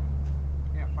on a rock.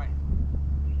 Our faith.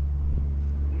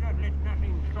 We don't let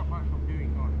nothing stop us from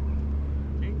doing God's will.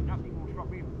 See, nothing will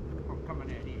stop him from coming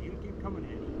out here. He'll keep coming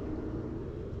out here.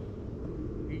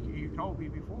 He told me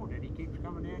before that he keeps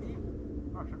coming out here.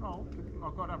 I said, oh, I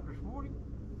got up this morning.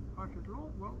 I said,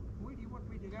 Lord, well, where do you want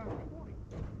me to go this morning?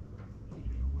 He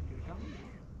said, I want you to come here.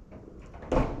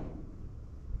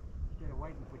 Instead of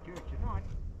waiting for church tonight,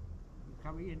 you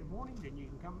come here in the morning, then you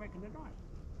can come back in the night.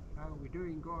 So we're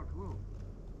doing God's will.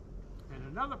 And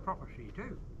another prophecy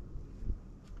too.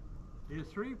 There's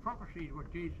 3 prophecies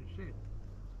what Jesus said.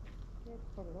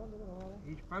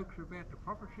 He spoke about the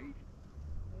prophecies.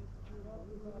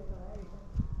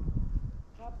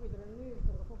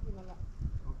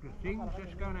 Of the things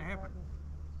that's going to happen.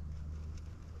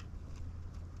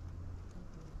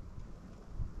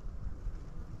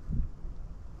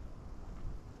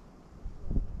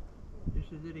 This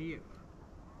is it here.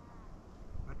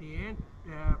 But then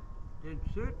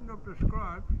certain of the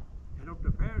scribes and of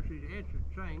the Pharisees answered,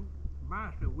 saying,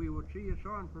 Master, we would see a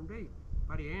sign from thee.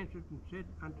 But he answered and said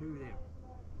unto them,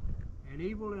 An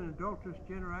evil and adulterous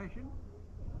generation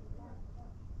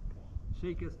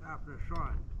seeketh after a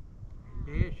sign, and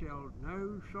there shall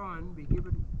no sign be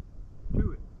given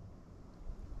to it,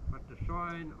 but the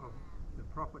sign of the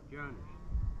prophet Jonas.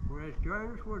 Whereas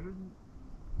Jonas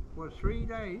was 3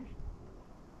 days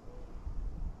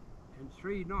and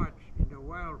 3 nights in the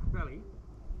whale's belly,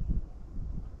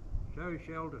 so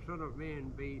shall the Son of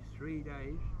Man be 3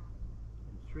 days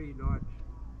and 3 nights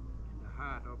in the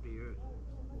heart of the earth.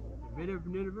 The men of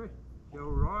Nineveh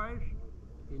shall rise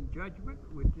in judgment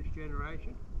with this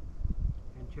generation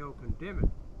and shall condemn it,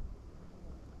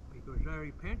 because they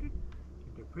repented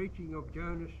at the preaching of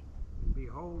Jonas, and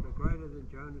behold, a greater than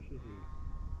Jonas is here.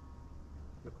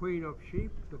 The queen of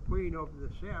sheep, the queen of the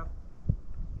south,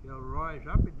 shall rise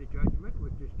up in the judgment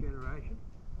with this generation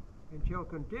and shall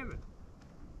condemn it.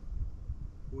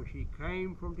 For she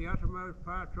came from the uttermost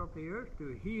parts of the earth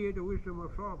to hear the wisdom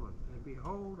of Solomon, and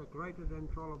behold, a greater than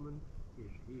Solomon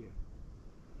is here.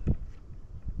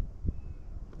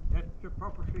 That's the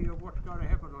prophecy of what's going to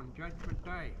happen on Judgment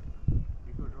Day.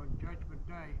 Because on Judgment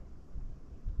Day,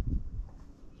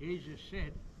 Jesus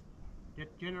said,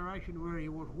 that generation where he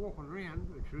was walking around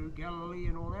through Galilee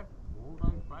and all that, all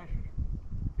those places,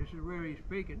 this is where he's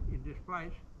speaking, in this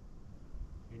place,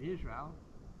 in Israel.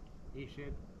 He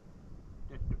said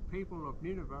that the people of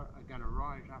Nineveh are going to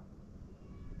rise up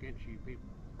against you people.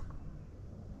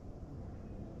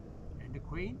 And the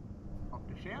queen of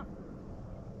the south,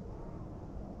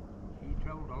 she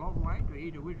travelled a long way to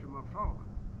hear the wisdom of Solomon.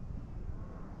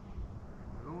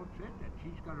 The Lord said that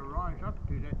she's going to rise up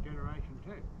to that generation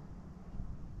too.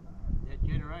 That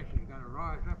generation is going to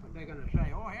rise up and they're going to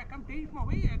say, oh, how come these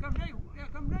mob here? How come they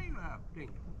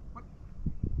think? What?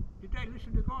 Did they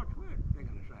listen to God's word? They're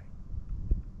going to say.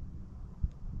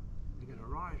 They're going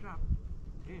to rise up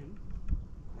and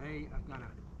they are going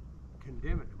to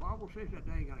condemn it. The Bible says that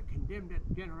they're going to condemn that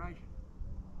generation.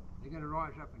 They're going to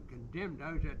rise up and condemn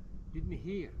those that didn't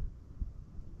hear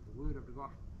the word of the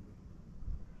gospel.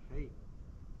 See?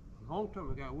 A long time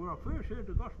ago, where I first heard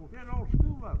the gospel, that old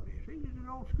school over there. See, there's an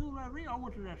old school over there. I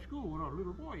went to that school when I was a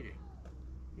little boy there.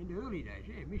 In the early days,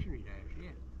 yeah, missionary days, yeah.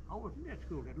 I was in that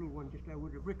school, that little one just over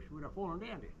with the bricks would have fallen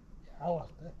down there. I was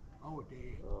there. I was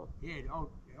there, yeah. I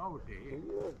was there,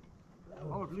 yeah. I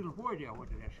was a little boy there, I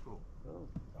went to that school.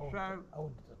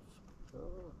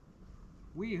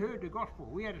 We heard the gospel.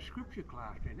 We had a scripture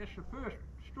class then. That's the first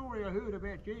story I heard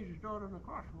about Jesus died on the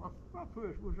cross. My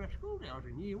first was at school there. I was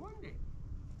in year 1 there.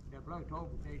 That bloke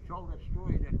told that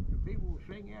story that the people would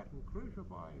sing out and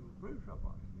crucify him,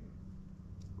 crucify him. Yeah.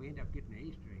 We end up getting an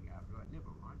Easter egg after that,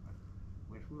 never mind. But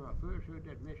that's where I first heard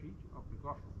that message of the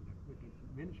gospel, that the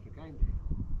minister came there.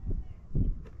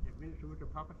 That minister with the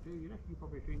puppet too, you know, you've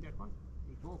probably seen that one.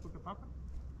 He talked with the puppet.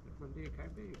 That one there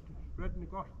came there, spreading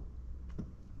the gospel.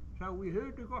 So we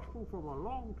heard the gospel from a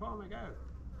long time ago.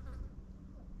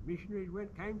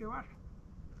 Missionaries came to us,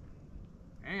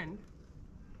 and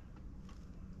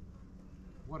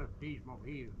what if these mob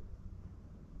here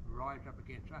rise up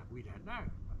against us? We don't know.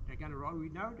 But they're going to.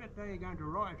 We know that they are going to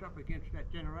rise up against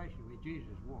that generation where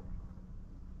Jesus walked.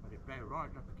 But if they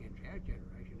rise up against our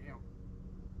generation,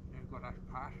 they've got us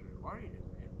pastors worried,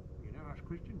 and you know, us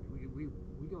Christians, they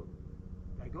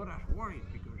got us worried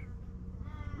because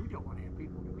we don't want our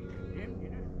people to be condemned,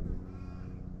 you know.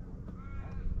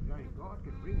 Only God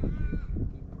can bring us here.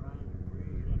 Keep praying and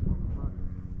praying. That's what we're trying to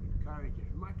encourage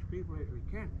as much people as we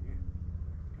can, yeah.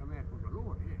 Come out for the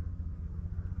Lord, yeah.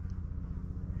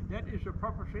 And that is a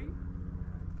prophecy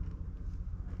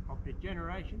of the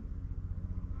generation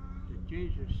that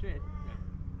Jesus said that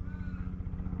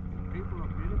the people of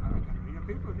Nineveh are going to be the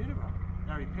people of Nineveh.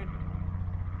 They repented.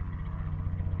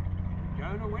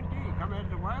 Jonah went there, he come out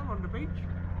of the whale on the beach,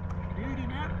 spewed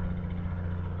him out.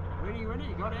 When he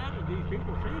got out and these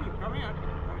people seen him come out,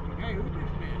 they said, hey, who's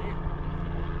this man here?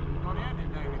 He got out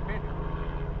and they repented.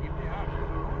 Give their hearts to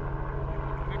the Lord.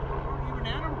 Even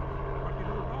animals, like the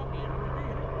little dog here,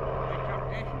 they chucked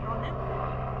ashes on them,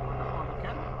 on the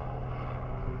cattle.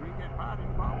 We read that part in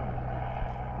the Bible.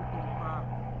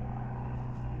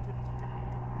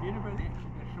 Nineveh there,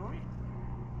 that story.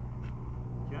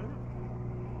 Jonah.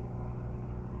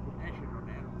 Put ashes on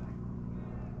the animals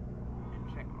and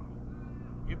sackcloth.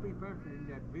 Every person in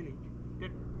that village,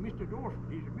 that Mr. Dawson,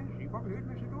 he's a minister. You probably heard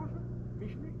Mr. Dawson,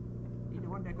 missionary. He's the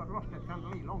one that got lost at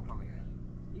Kalgoorlie a long time ago.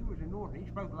 He was in Northern. He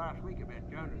spoke last week about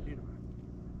Jonah and Nineveh.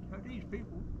 So these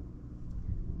people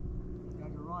are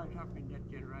going to rise up in that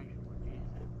generation.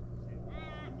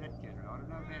 In that generation. I don't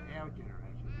know about our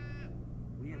generation.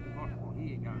 We have the gospel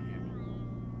here going out.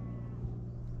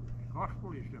 The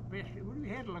gospel is the best. When we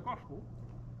handle the gospel,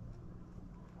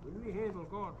 when we handle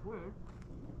God's word,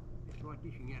 it's like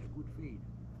dishing out a good feed.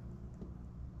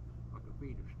 Like a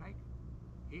feed of steak,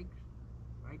 eggs,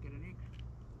 bacon and eggs.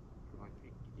 It's like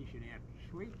dishing out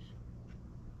sweets,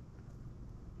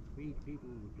 feed people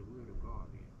with the Word of God.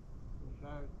 Yeah. And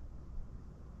so,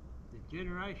 the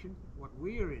generation, what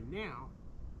we're in now,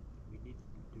 we need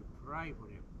to pray for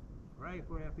them. Pray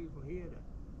for our people here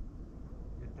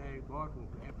that God will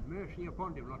have mercy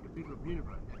upon them, like the people of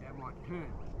Nineveh, that they might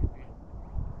turn.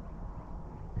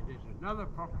 And there's another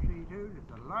prophecy too, that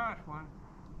the last one,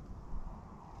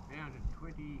 found in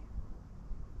 26,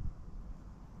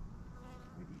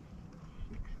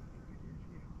 I think it is,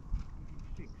 yeah,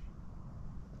 26. 26.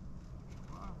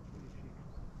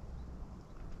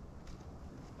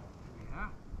 There we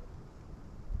are.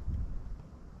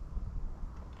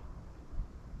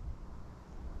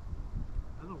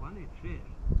 Another one, it says,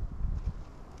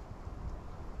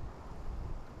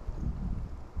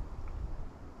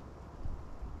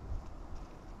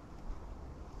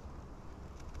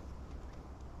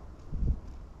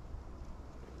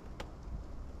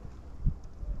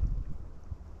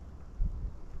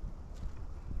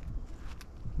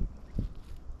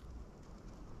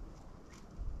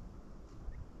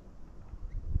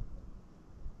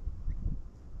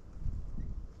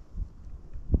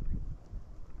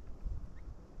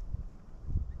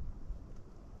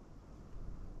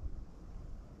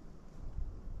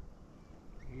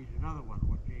 here's another one,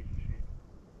 what Jesus said.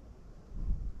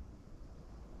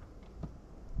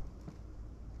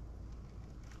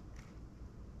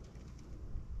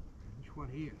 And this one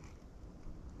here.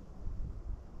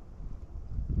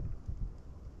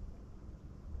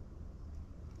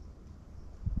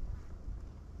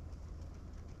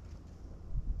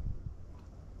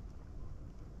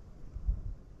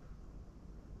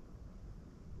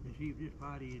 Receive this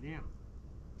part here now.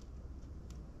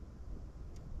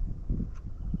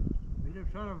 When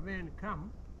the Son of Man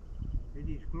come in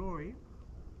his glory,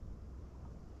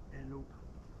 and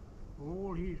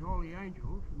all his holy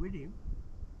angels with him,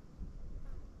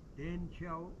 then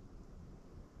shall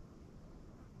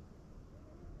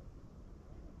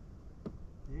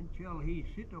he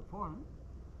sit upon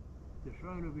the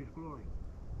throne of his glory,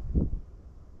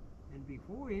 and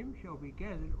before him shall be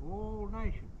gathered all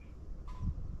nations,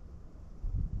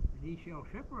 and he shall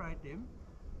separate them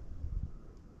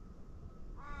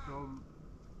from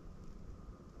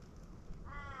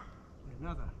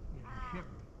another,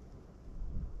 shepherd.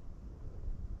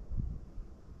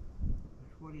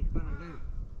 That's what he's going to do.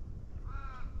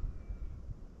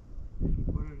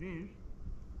 What it is,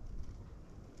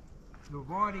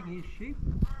 dividing his sheep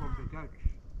from the goats.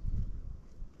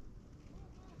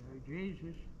 So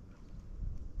Jesus,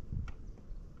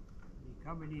 he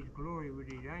come in his glory with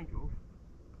his angels,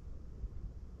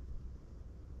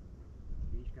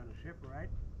 he's going to separate,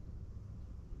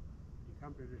 he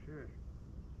come to this earth.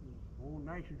 All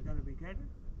nations are going to be gathered.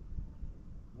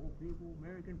 All people,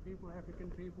 American people, African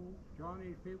people,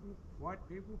 Chinese people, white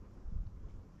people,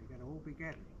 they're going to all be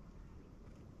gathered.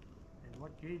 And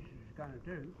what Jesus is going to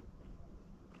do,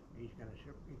 he's going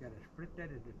to split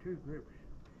that into two groups.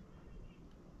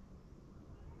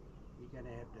 He's going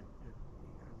to have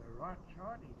on the right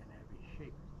side, he's going to have his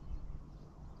sheep.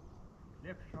 The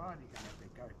left side, he's going to have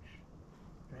the goats.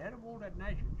 So out of all that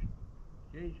nations,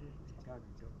 Jesus is going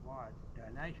to divide.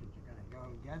 The nations are going to go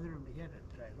and gather them together and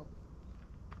say, look,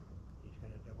 he's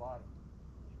going to divide them.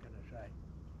 He's going to say,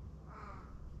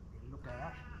 you look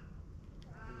at us,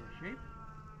 to the sheep,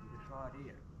 on the side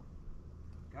here.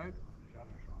 Goat on this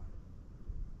other side.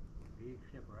 Big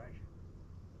separation.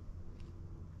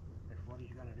 That's what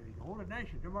he's going to do. All the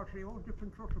nations, they might see all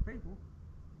different sorts of people,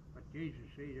 but Jesus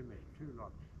sees them as two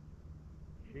lots,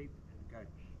 sheep and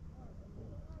goats.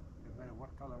 No matter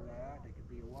what colour they are, they could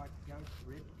be a white goat,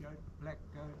 red goat, black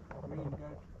goat, green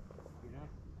goat, you know,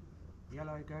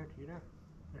 yellow goat, you know.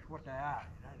 That's what they are,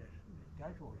 you know. There's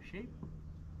goats or sheep,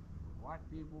 white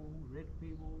people, red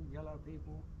people, yellow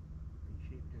people, and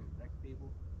sheep too, black people,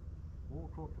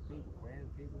 all sorts of people, brown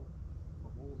people,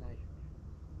 from all nations,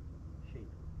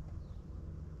 sheep.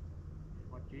 And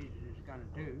what Jesus is going to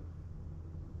do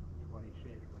is what he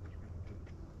says what he's going to do.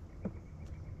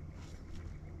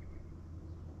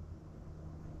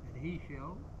 He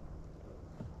shall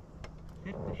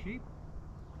set the sheep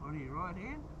on his right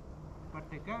hand, but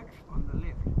the goats on the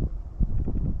left.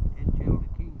 And shall the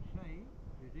king say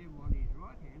to them on his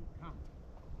right hand, come,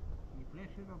 ye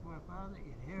blessed of my Father,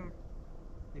 inherit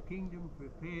the kingdom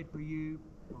prepared for you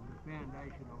from the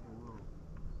foundation of the world.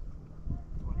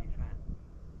 That's what he's saying.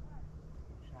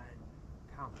 He's saying,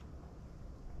 come.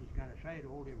 He's going to say to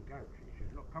all them goats, he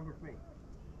says, look, come with me.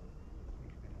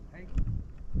 He's going to take them.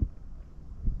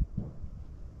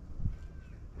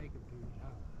 Take him to his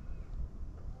home,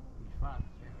 his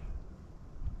father's house.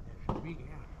 That's a big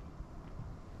house.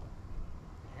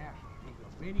 The house, he's got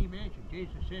many mansions.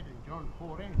 Jesus said in John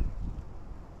 14,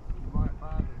 he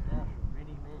Father's house of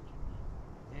many mansions.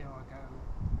 There I go,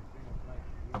 prepare a place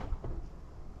for you.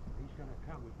 He's going to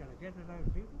come. He's going to gather those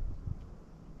people.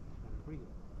 He's going to bring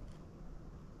them.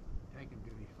 Take them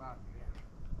to his Father's house.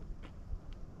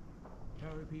 So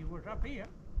if he was up here,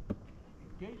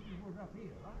 if Jesus was up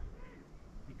here, right?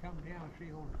 He come down and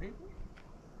see all the people.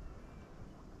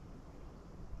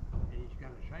 And he's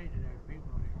going to say to those people,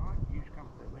 right, you come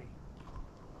to me.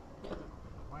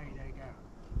 Away they go.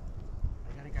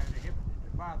 They're going to go to heaven, in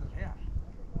the Father's house.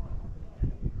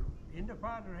 And in the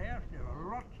Father's house there are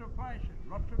lots of places,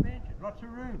 lots of mansions, lots of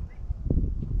rooms.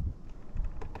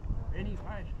 Many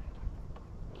places.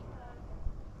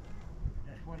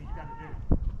 That's what he's going to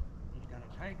do. He's going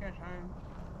to take us home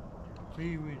to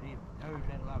be with him, those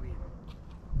that love him.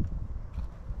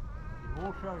 He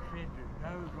also said to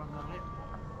those on the left,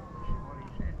 this is what he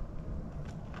said.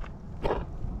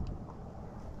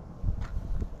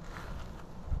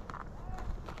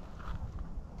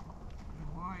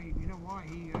 You know why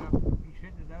he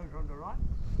said to those on the right?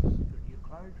 Because you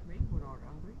clothed me when I was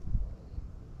hungry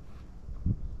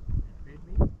and fed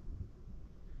me.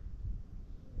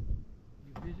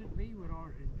 You visited me when I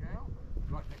was in jail.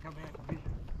 Like they come out and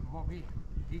visit mob here.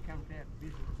 He comes out and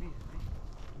visits me.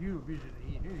 You visited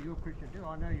here too. You're a Christian too.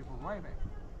 I know you from way back.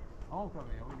 Long time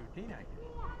ago when you were teenagers.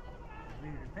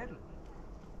 We were peddlers.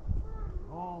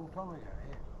 Long time ago,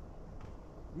 yeah.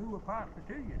 You were pastor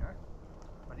too, you know.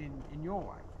 But in your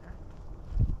way, you know.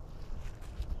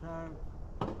 So,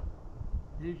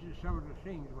 these are some of the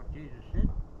things what Jesus said.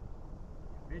 You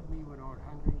fed me when I was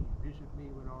hungry, you visited me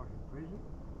when I was in prison,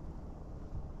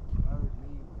 you clothed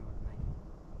me when I was naked.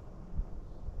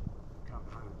 Come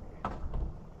home now.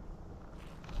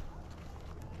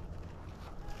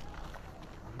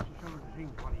 These are some of the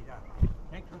things what he does.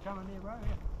 Thanks for coming there, bro.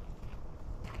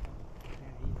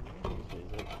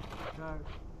 So,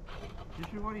 this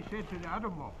is what he said to the other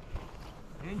mob.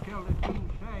 Then shall the king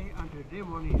say unto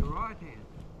them on his right hand,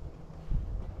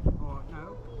 or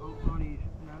no, on his,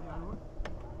 no, the other one.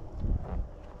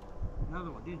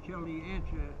 Another one. Then shall he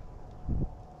answer,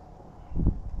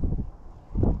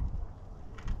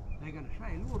 they're going to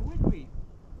say, Lord,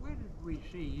 where did we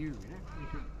see you? You know? He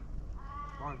said,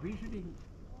 by visiting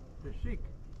the sick,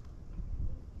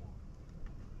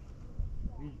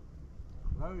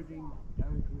 clothing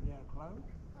those without clothes,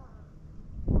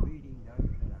 feeding those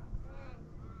that are.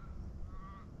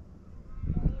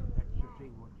 That's the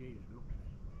thing what Jesus looks at.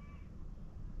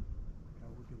 So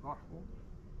with the gospel,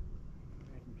 he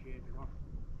hasn't shared the gospel.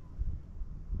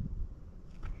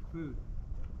 It's food.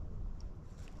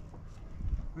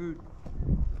 Food.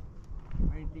 The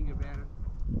main thing about it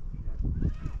is that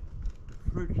the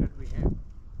fruits that we have.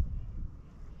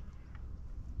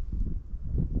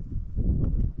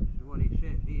 This is what he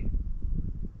says here.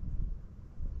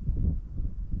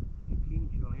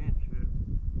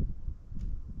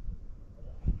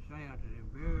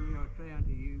 Verily I say unto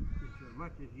you,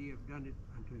 insomuch as ye have done it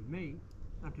unto me,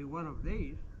 unto one of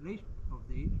these, least of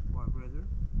these, my brethren,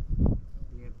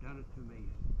 ye have done it to me.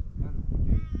 Done it to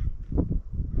Jesus.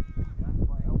 Done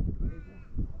by helping the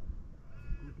people,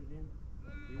 good to them,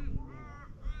 feeding them.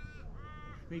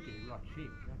 Speaking like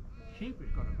sheep, you know. Sheep has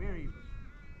got a very,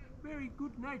 very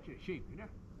good nature, sheep, you know.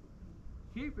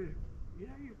 Sheep is, you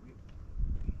know,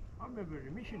 I remember at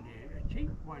a mission there, a sheep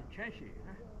won't chase you, you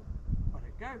know. But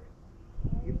a goat,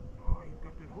 you've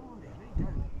got that horn there, he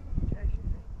goes, chase you.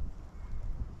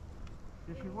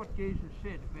 This is what Jesus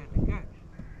said about the goats.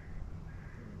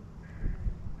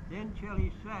 Then shall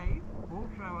he say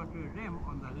also unto them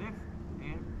on the left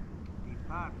hand,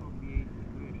 depart from me, ye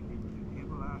cursed, into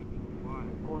everlasting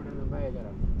fire.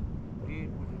 Dead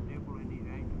with the devil and his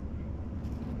angels.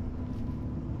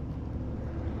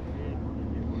 Dead with the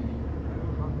devil and his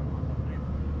angels. On the left,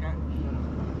 goats.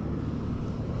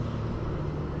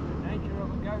 Nature of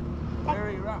a goat,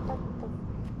 very rough.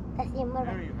 Very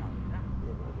rough, huh?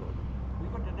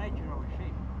 We've got the nature of a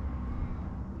sheep.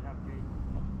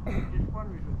 This one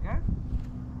is a goat,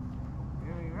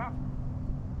 very rough.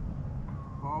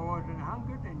 For I was an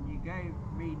hungered and you gave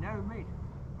me no meat.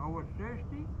 I was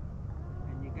thirsty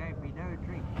and you gave me no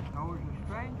drink. I was a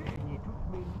stranger and you took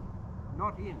me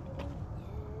not in.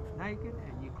 Naked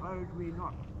and you clothed me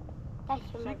not.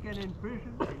 Sick and in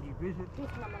prison and you visit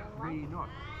me not.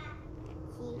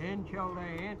 Then shall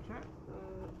they answer,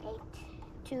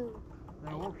 8:2.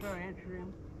 they also answer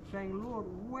him, saying, Lord,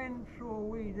 when saw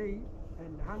we thee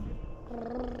and hungered,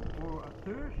 or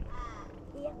athirst,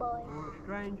 or a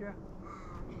stranger,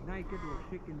 naked or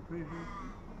sick in prison,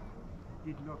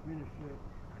 did not minister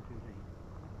unto thee?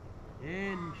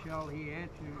 Then shall he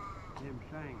answer them,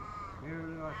 saying,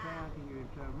 Verily I say unto you,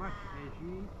 insomuch as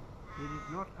ye He did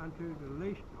not unto the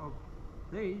least of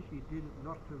these, he did it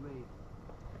not to me.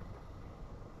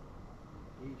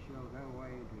 He shall go away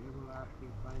into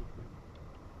everlasting punishment,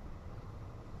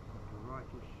 but the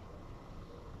righteous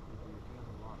into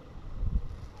eternal life.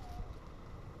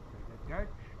 So the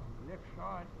goats on the left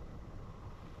side,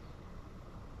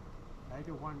 they're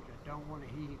the ones that don't want to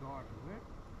hear God's word.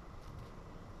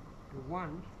 The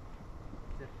ones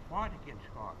that fight against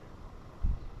God.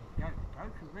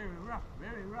 Goats are very rough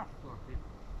sort of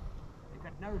people. They've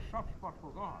got no soft spot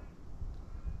for God.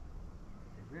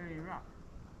 They're very rough.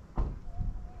 And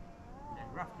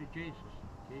they're rough to Jesus.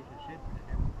 Jesus said that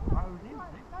they would oppose him,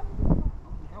 they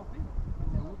wouldn't help him,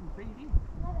 they wouldn't feed him.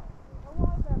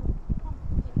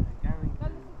 They're going to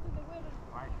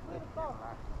isolate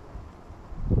everlasting.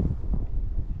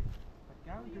 But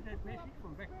going to that message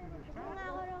from back to the start,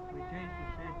 where Jesus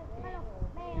said,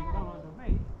 "You come unto me,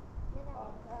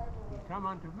 you come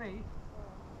unto me, and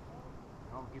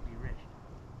I'll give you rest."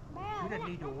 We don't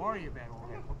need to worry about all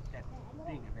that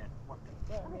thing about what the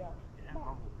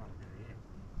mum will come to.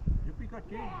 Yeah. If we got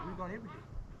Jesus, we got everything.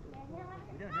 We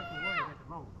don't have to worry about the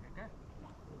mum, okay?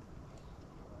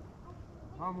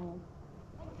 Mum will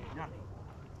do nothing.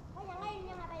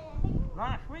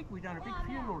 Last week we done a big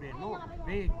funeral there, North,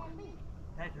 big one.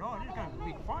 They said, "Oh, there's going to be a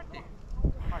big fight there."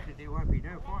 I said, "There won't be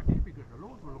no fight there because the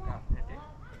Lord will look after that there."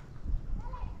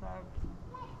 So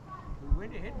we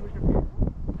went ahead with the funeral,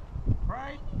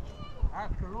 prayed,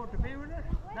 asked the Lord to be with us.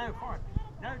 No fights,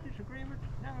 no disagreements,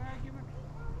 no arguments.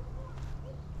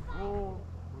 All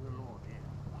with the Lord, yeah.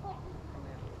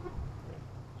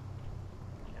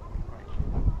 That was great.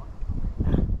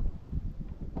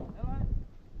 Hello?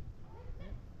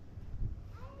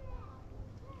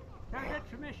 So that's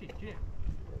the message, yeah.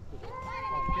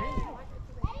 Okay.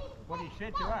 What he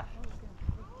said to us.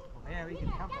 How he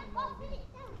can come.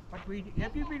 But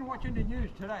have you been watching the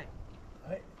news today?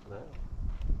 No.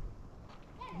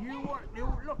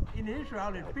 Look, in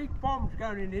Israel, there's big bombs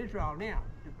going into Israel now.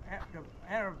 The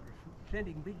Arabs are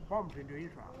sending big bombs into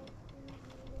Israel.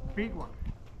 Big ones.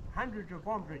 Hundreds of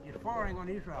bombs are just firing on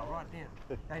Israel right now.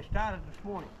 They started this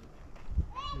morning.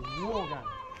 There's war going.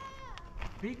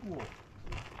 Big war.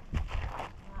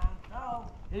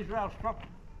 Israel stopped.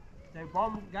 They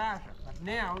bombed Gaza. But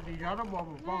now these other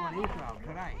bombs are bombing Israel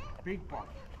today. Big bombs.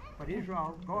 But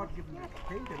Israel, God given them the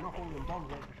key to knock all them bombs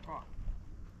out of the sky.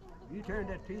 If you turn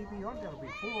that TV on, they'll be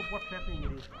full of what's happening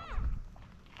in Israel.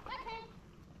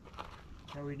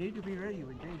 So we need to be ready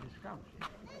when Jesus comes.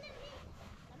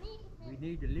 We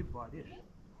need to live by this.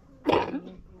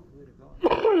 Word of God.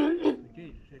 When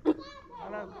Jesus said,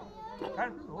 "Hello,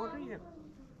 cousin, Audrey, yeah.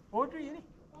 Audrey, isn't it?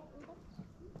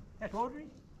 That's Audrey?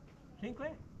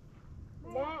 Sinclair?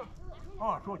 Yeah. Oh,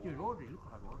 I thought you was Audrey.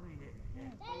 Look like Audrey, yeah.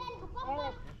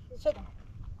 So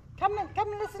come and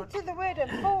listen to the word and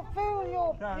fill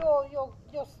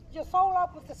your soul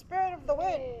up with the spirit of the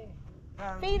word.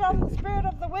 Feed on the spirit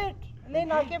of the word, and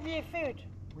then I'll give you food.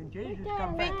 When Jesus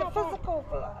comes back, Feed the physical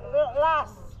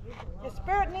last. Your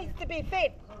spirit needs to be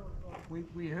fed.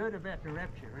 we heard about the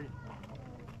rapture, eh?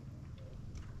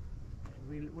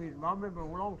 I remember a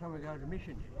long time ago the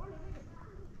mission.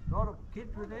 A lot of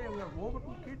kids were there. We have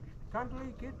Warburton kids,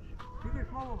 Kalgoorlie kids, biggest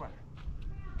small of us.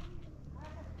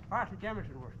 Pastor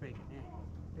Jamison was speaking, yeah.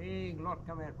 Big lot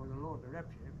come out for the Lord, the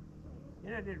rapture.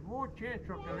 You know, there's more chance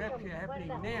of the rapture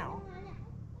happening now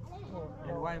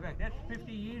than way back. That's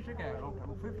 50 years ago, a long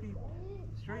time.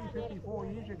 53, 54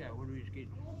 years ago when we was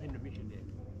kids in the mission there.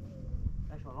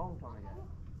 That's a long time ago.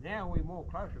 Now we're more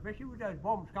closer, especially with those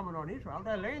bombs coming on Israel.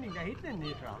 They're landing, they're hitting in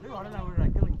Israel. I don't know whether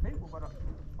they're killing people, but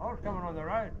I was coming on the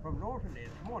road from Norton there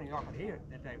this morning. I could hear it.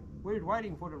 We was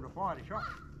waiting for them to fire the shot.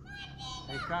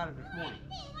 They started this morning.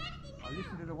 I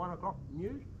listened to the 1 o'clock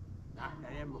news. Nah,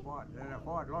 they haven't fired. They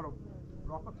fired a lot of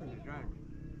rockets and the drones.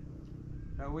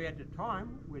 So we're at the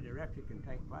time where the rapture can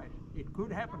take place. It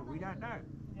could happen, we don't know.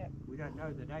 Yeah. We don't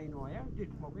know the day nor hour. This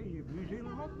mob here, New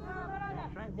Zealand mob, they're the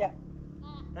same mob. Yeah.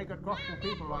 They got gospel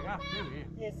people like us too, yeah.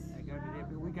 Yes. They go to their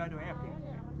people, we go to our people.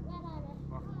 Yeah.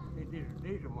 Well,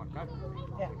 these are my cousins.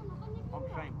 Yeah. I'm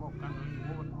saying mob, country,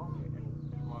 woman, mob. Yeah,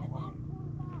 that's my mob.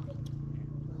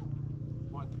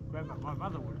 Yeah. My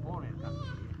mother was born out country.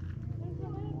 Yeah.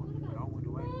 But I went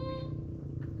away to the mission.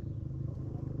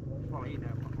 Well, he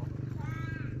knows my mom.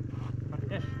 But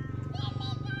that's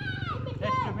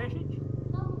the message.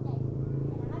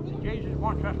 Jesus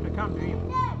wants us to come to him.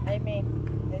 Amen.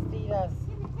 Yes, he does.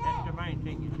 That's the main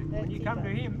thing. You see. When you come to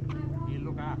him, he'll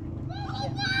look after you.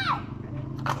 Yeah.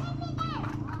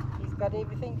 He's got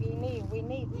everything we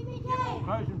need. Yeah,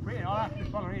 close in prayer. I'll ask this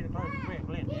fellow here to close in prayer,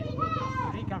 Glenn.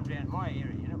 Because he comes down my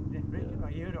area, you know, this region.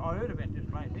 I heard about this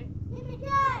place here.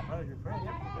 Close close in prayer.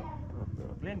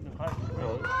 Yep. Glenn can close in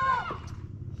prayer.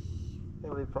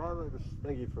 Heavenly Father, I just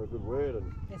thank you for a good word,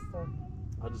 and Yes, Lord.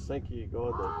 I just thank you,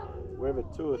 God, that wherever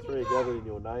 2 or 3 are gathered in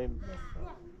your name,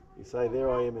 you say, there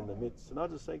I am in the midst. And I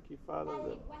just thank you, Father,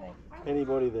 that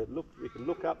anybody that we can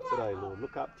look up today, Lord,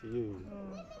 look up to you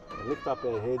and lift up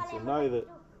our heads and know that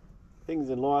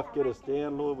things in life get us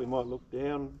down, Lord. We might look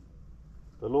down,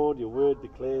 but Lord, your word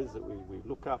declares that we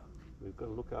look up. We've got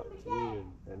to look up to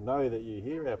you and know that you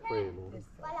hear our prayer, Lord.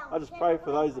 I just pray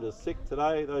for those that are sick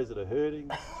today, those that are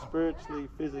hurting, spiritually,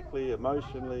 physically,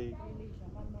 emotionally,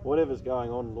 whatever's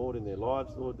going on, Lord, in their lives,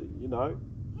 Lord, that you know.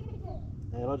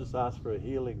 And I just ask for a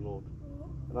healing, Lord.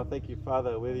 And I thank you,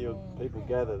 Father, whether your people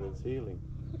gather, there's healing.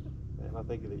 And I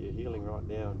thank you that you're healing right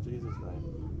now in Jesus' name.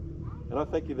 And I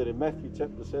thank you that in Matthew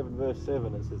chapter 7, verse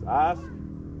 7, it says, ask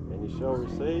and you shall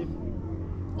receive.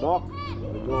 Knock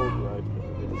and the door will be open.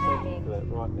 We just thank you for that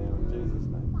right now in Jesus'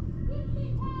 name.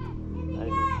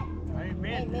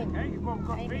 Amen. Amen. Okay, you've all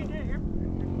got me there. Yep.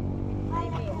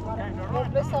 Amen. God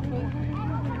bless up me.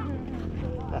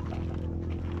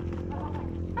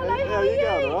 Hey, how are you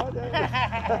going, all right?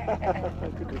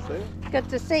 Good to see you. Good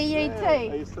to see you Are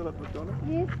too. you still at McDonald's?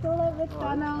 Yes, still at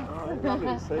McDonald's. Oh, lovely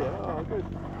to see you. Oh, good.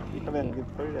 You come out and give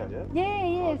food out, yeah?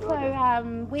 Yeah. Oh,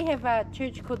 So we have a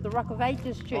church called the Rock of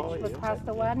Ages Church with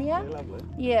Pastor Wania. Yeah, lovely.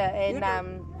 Yeah,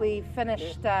 and we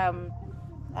finished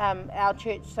our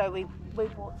church, so we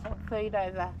brought some food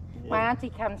over. My auntie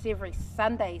comes every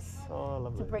Sundays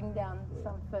to bring down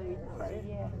some food. So,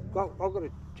 yeah. I've got a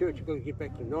church I've got to get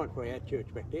back tonight for our church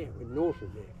back there, with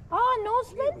Northern there. Oh,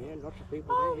 Norseman? Yeah, lots of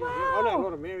people Oh, there. wow. I know a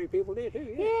lot of married people there too.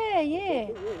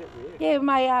 Yeah,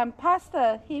 my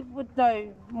pastor, he would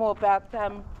know more about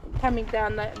coming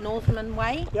down the Northman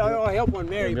way. Yeah, I helped one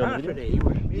married pastor there. He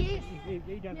was. Yes,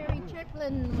 He done Mary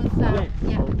Chaplin was,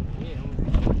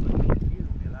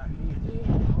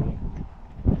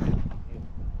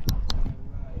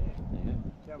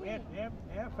 So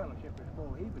our fellowship is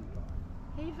called Eventide.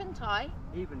 Eventide.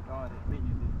 Eventide is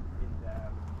mentioned in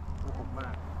Book of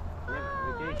Mark.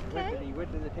 He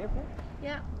went to the temple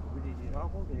Yeah. with his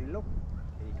disciples and he looked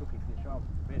and he took his disciples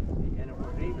to bed and it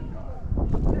was Eventide.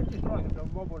 That's just like if they're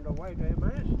mob on the way to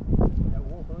Emmaus. They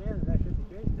walk around and they said to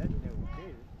Jesus, that's what they were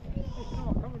saying. They said,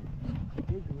 oh, come on.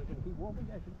 Jesus was going to keep walking,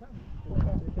 they said, come.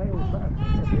 They all fast.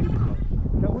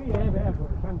 So we have ours when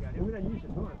the sun goes down. We don't use the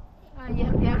time. Oh,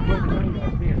 yeah. When the sun goes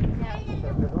down. Yeah. So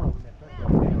we're wrong when the sun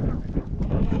goes down.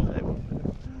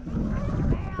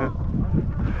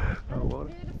 Oh, what?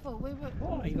 Beautiful. We were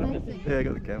Oh, you got the amazing. Yeah, I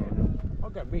got the camera.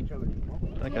 I've got to meet some of these people.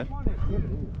 Okay. My name's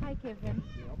Kevin. Hi, Kevin.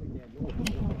 Yeah, I've been down north.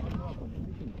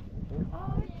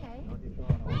 Oh, okay. I just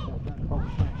thought I was done Fox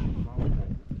Bank. I went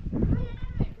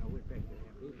back to our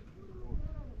business.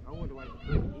 I went away for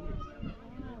 20 years.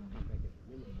 Come back as a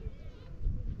minister.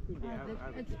 Been there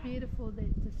over It's beautiful to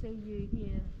see you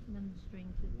here ministering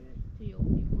to your people,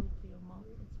 to your mob.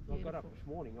 It's I got up beautiful. this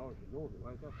morning, I was in Northern,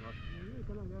 woke up and I said, yeah,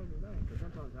 can I go today? Because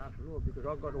sometimes I ask the Lord because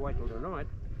I've got to wait till the night.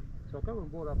 So I come and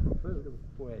brought up some food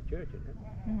for our church and that.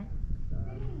 So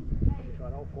I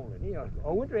decided I'll call in here.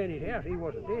 I went around his house, he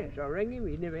wasn't there. So I rang him,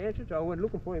 he never answered, so I went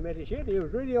looking for him at his shed. He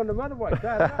was really on the motorbike.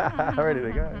 Ready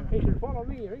to go. He said, follow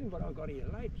me, but I got here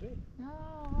late, see? Oh,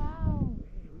 wow.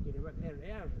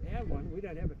 Our one, we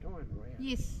don't have a time for ours.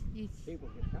 Yes. People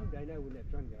just come, they know when that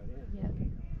sun goes down. Yeah.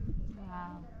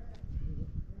 Wow.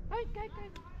 Go. Okay,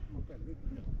 good.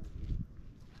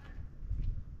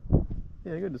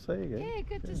 Yeah, good to see you again. Yeah,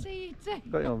 good to see you too.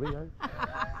 Got you on video.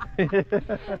 Do you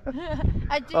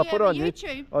have a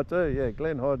YouTube? I do, yeah.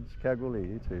 Glenn Hodge, Kalgoorlie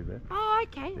YouTube. Yeah, Oh,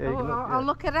 okay. Yeah, you can I'll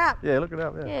look it up. yeah, look it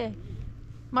up. Yeah.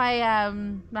 My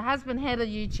husband had a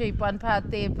YouTube one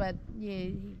part there, but yeah,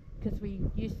 because we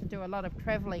used to do a lot of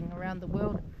travelling around the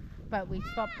world, but we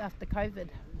stopped after COVID,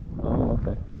 Oh,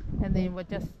 okay. and then we're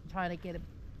just trying to get it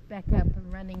back up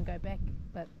and running, go back.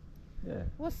 But Yeah.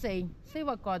 we'll see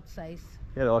what God says.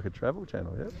 Yeah, like a travel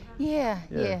channel, yeah?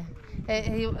 Yeah.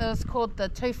 It was called the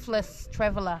Toothless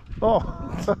Traveller Oh.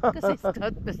 because he's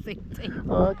got missing teeth.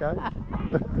 Oh, okay.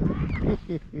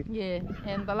 Yeah,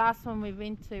 and the last one we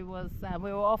went to was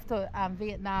we were off to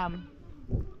Vietnam.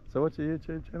 So what's your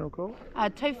YouTube channel called?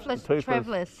 Toothless Toothless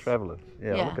Travellers. Travellers.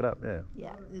 Yeah, Yeah. look it up, yeah.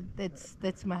 Yeah,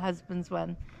 that's my husband's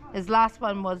one. His last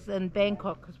one was in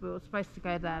Bangkok because we were supposed to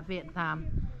go to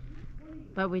Vietnam,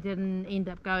 but we didn't end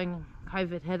up going.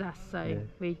 COVID hit us, so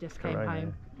we just came Corona,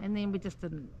 home, and then we just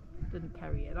didn't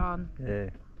carry it on. Yeah.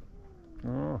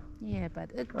 Oh. Yeah, but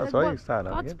That's why you start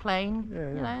up God's again. plan, Yeah,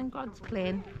 you know, God's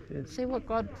plan. Yes. See what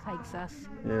God takes us.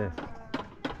 Yeah.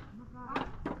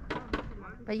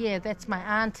 But yeah, that's my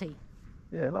auntie.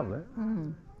 Yeah, lovely.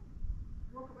 Mm.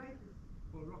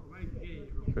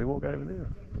 Should we walk over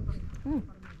there?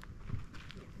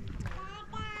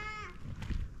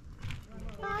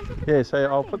 Yeah, so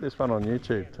I'll put this one on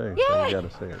YouTube too, so Yeah. you'll be able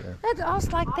to see it. Yeah. I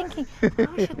was like thinking,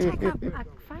 I should take up a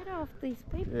photo of these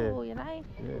people, you know.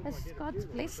 Yeah. It's God's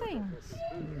blessings.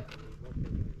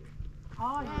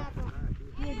 Oh, yeah.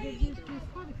 Yeah, there's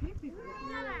quite a few people.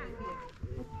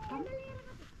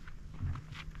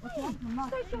 What's that?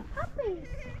 There's your puppies.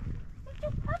 There's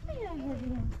your puppy over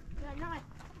there.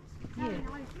 Yeah,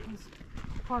 there's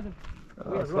quite a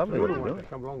Oh, it's lovely what you're doing.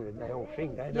 Come along and they all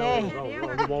sing. They Yeah.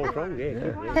 know all songs,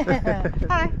 yeah.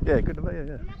 Yeah, good to meet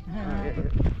you, yeah.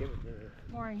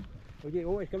 Morning. Well, you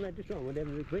always come out this time, whatever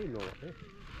the green or what, eh?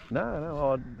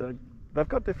 No, they've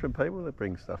got different people that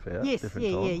bring stuff out. Yes, different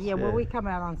yeah. times. Well, we come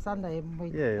out on Sunday and we,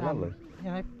 Yeah, lovely. you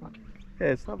know, Yeah,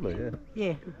 it's lovely, yeah.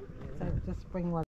 yeah. So just bring one.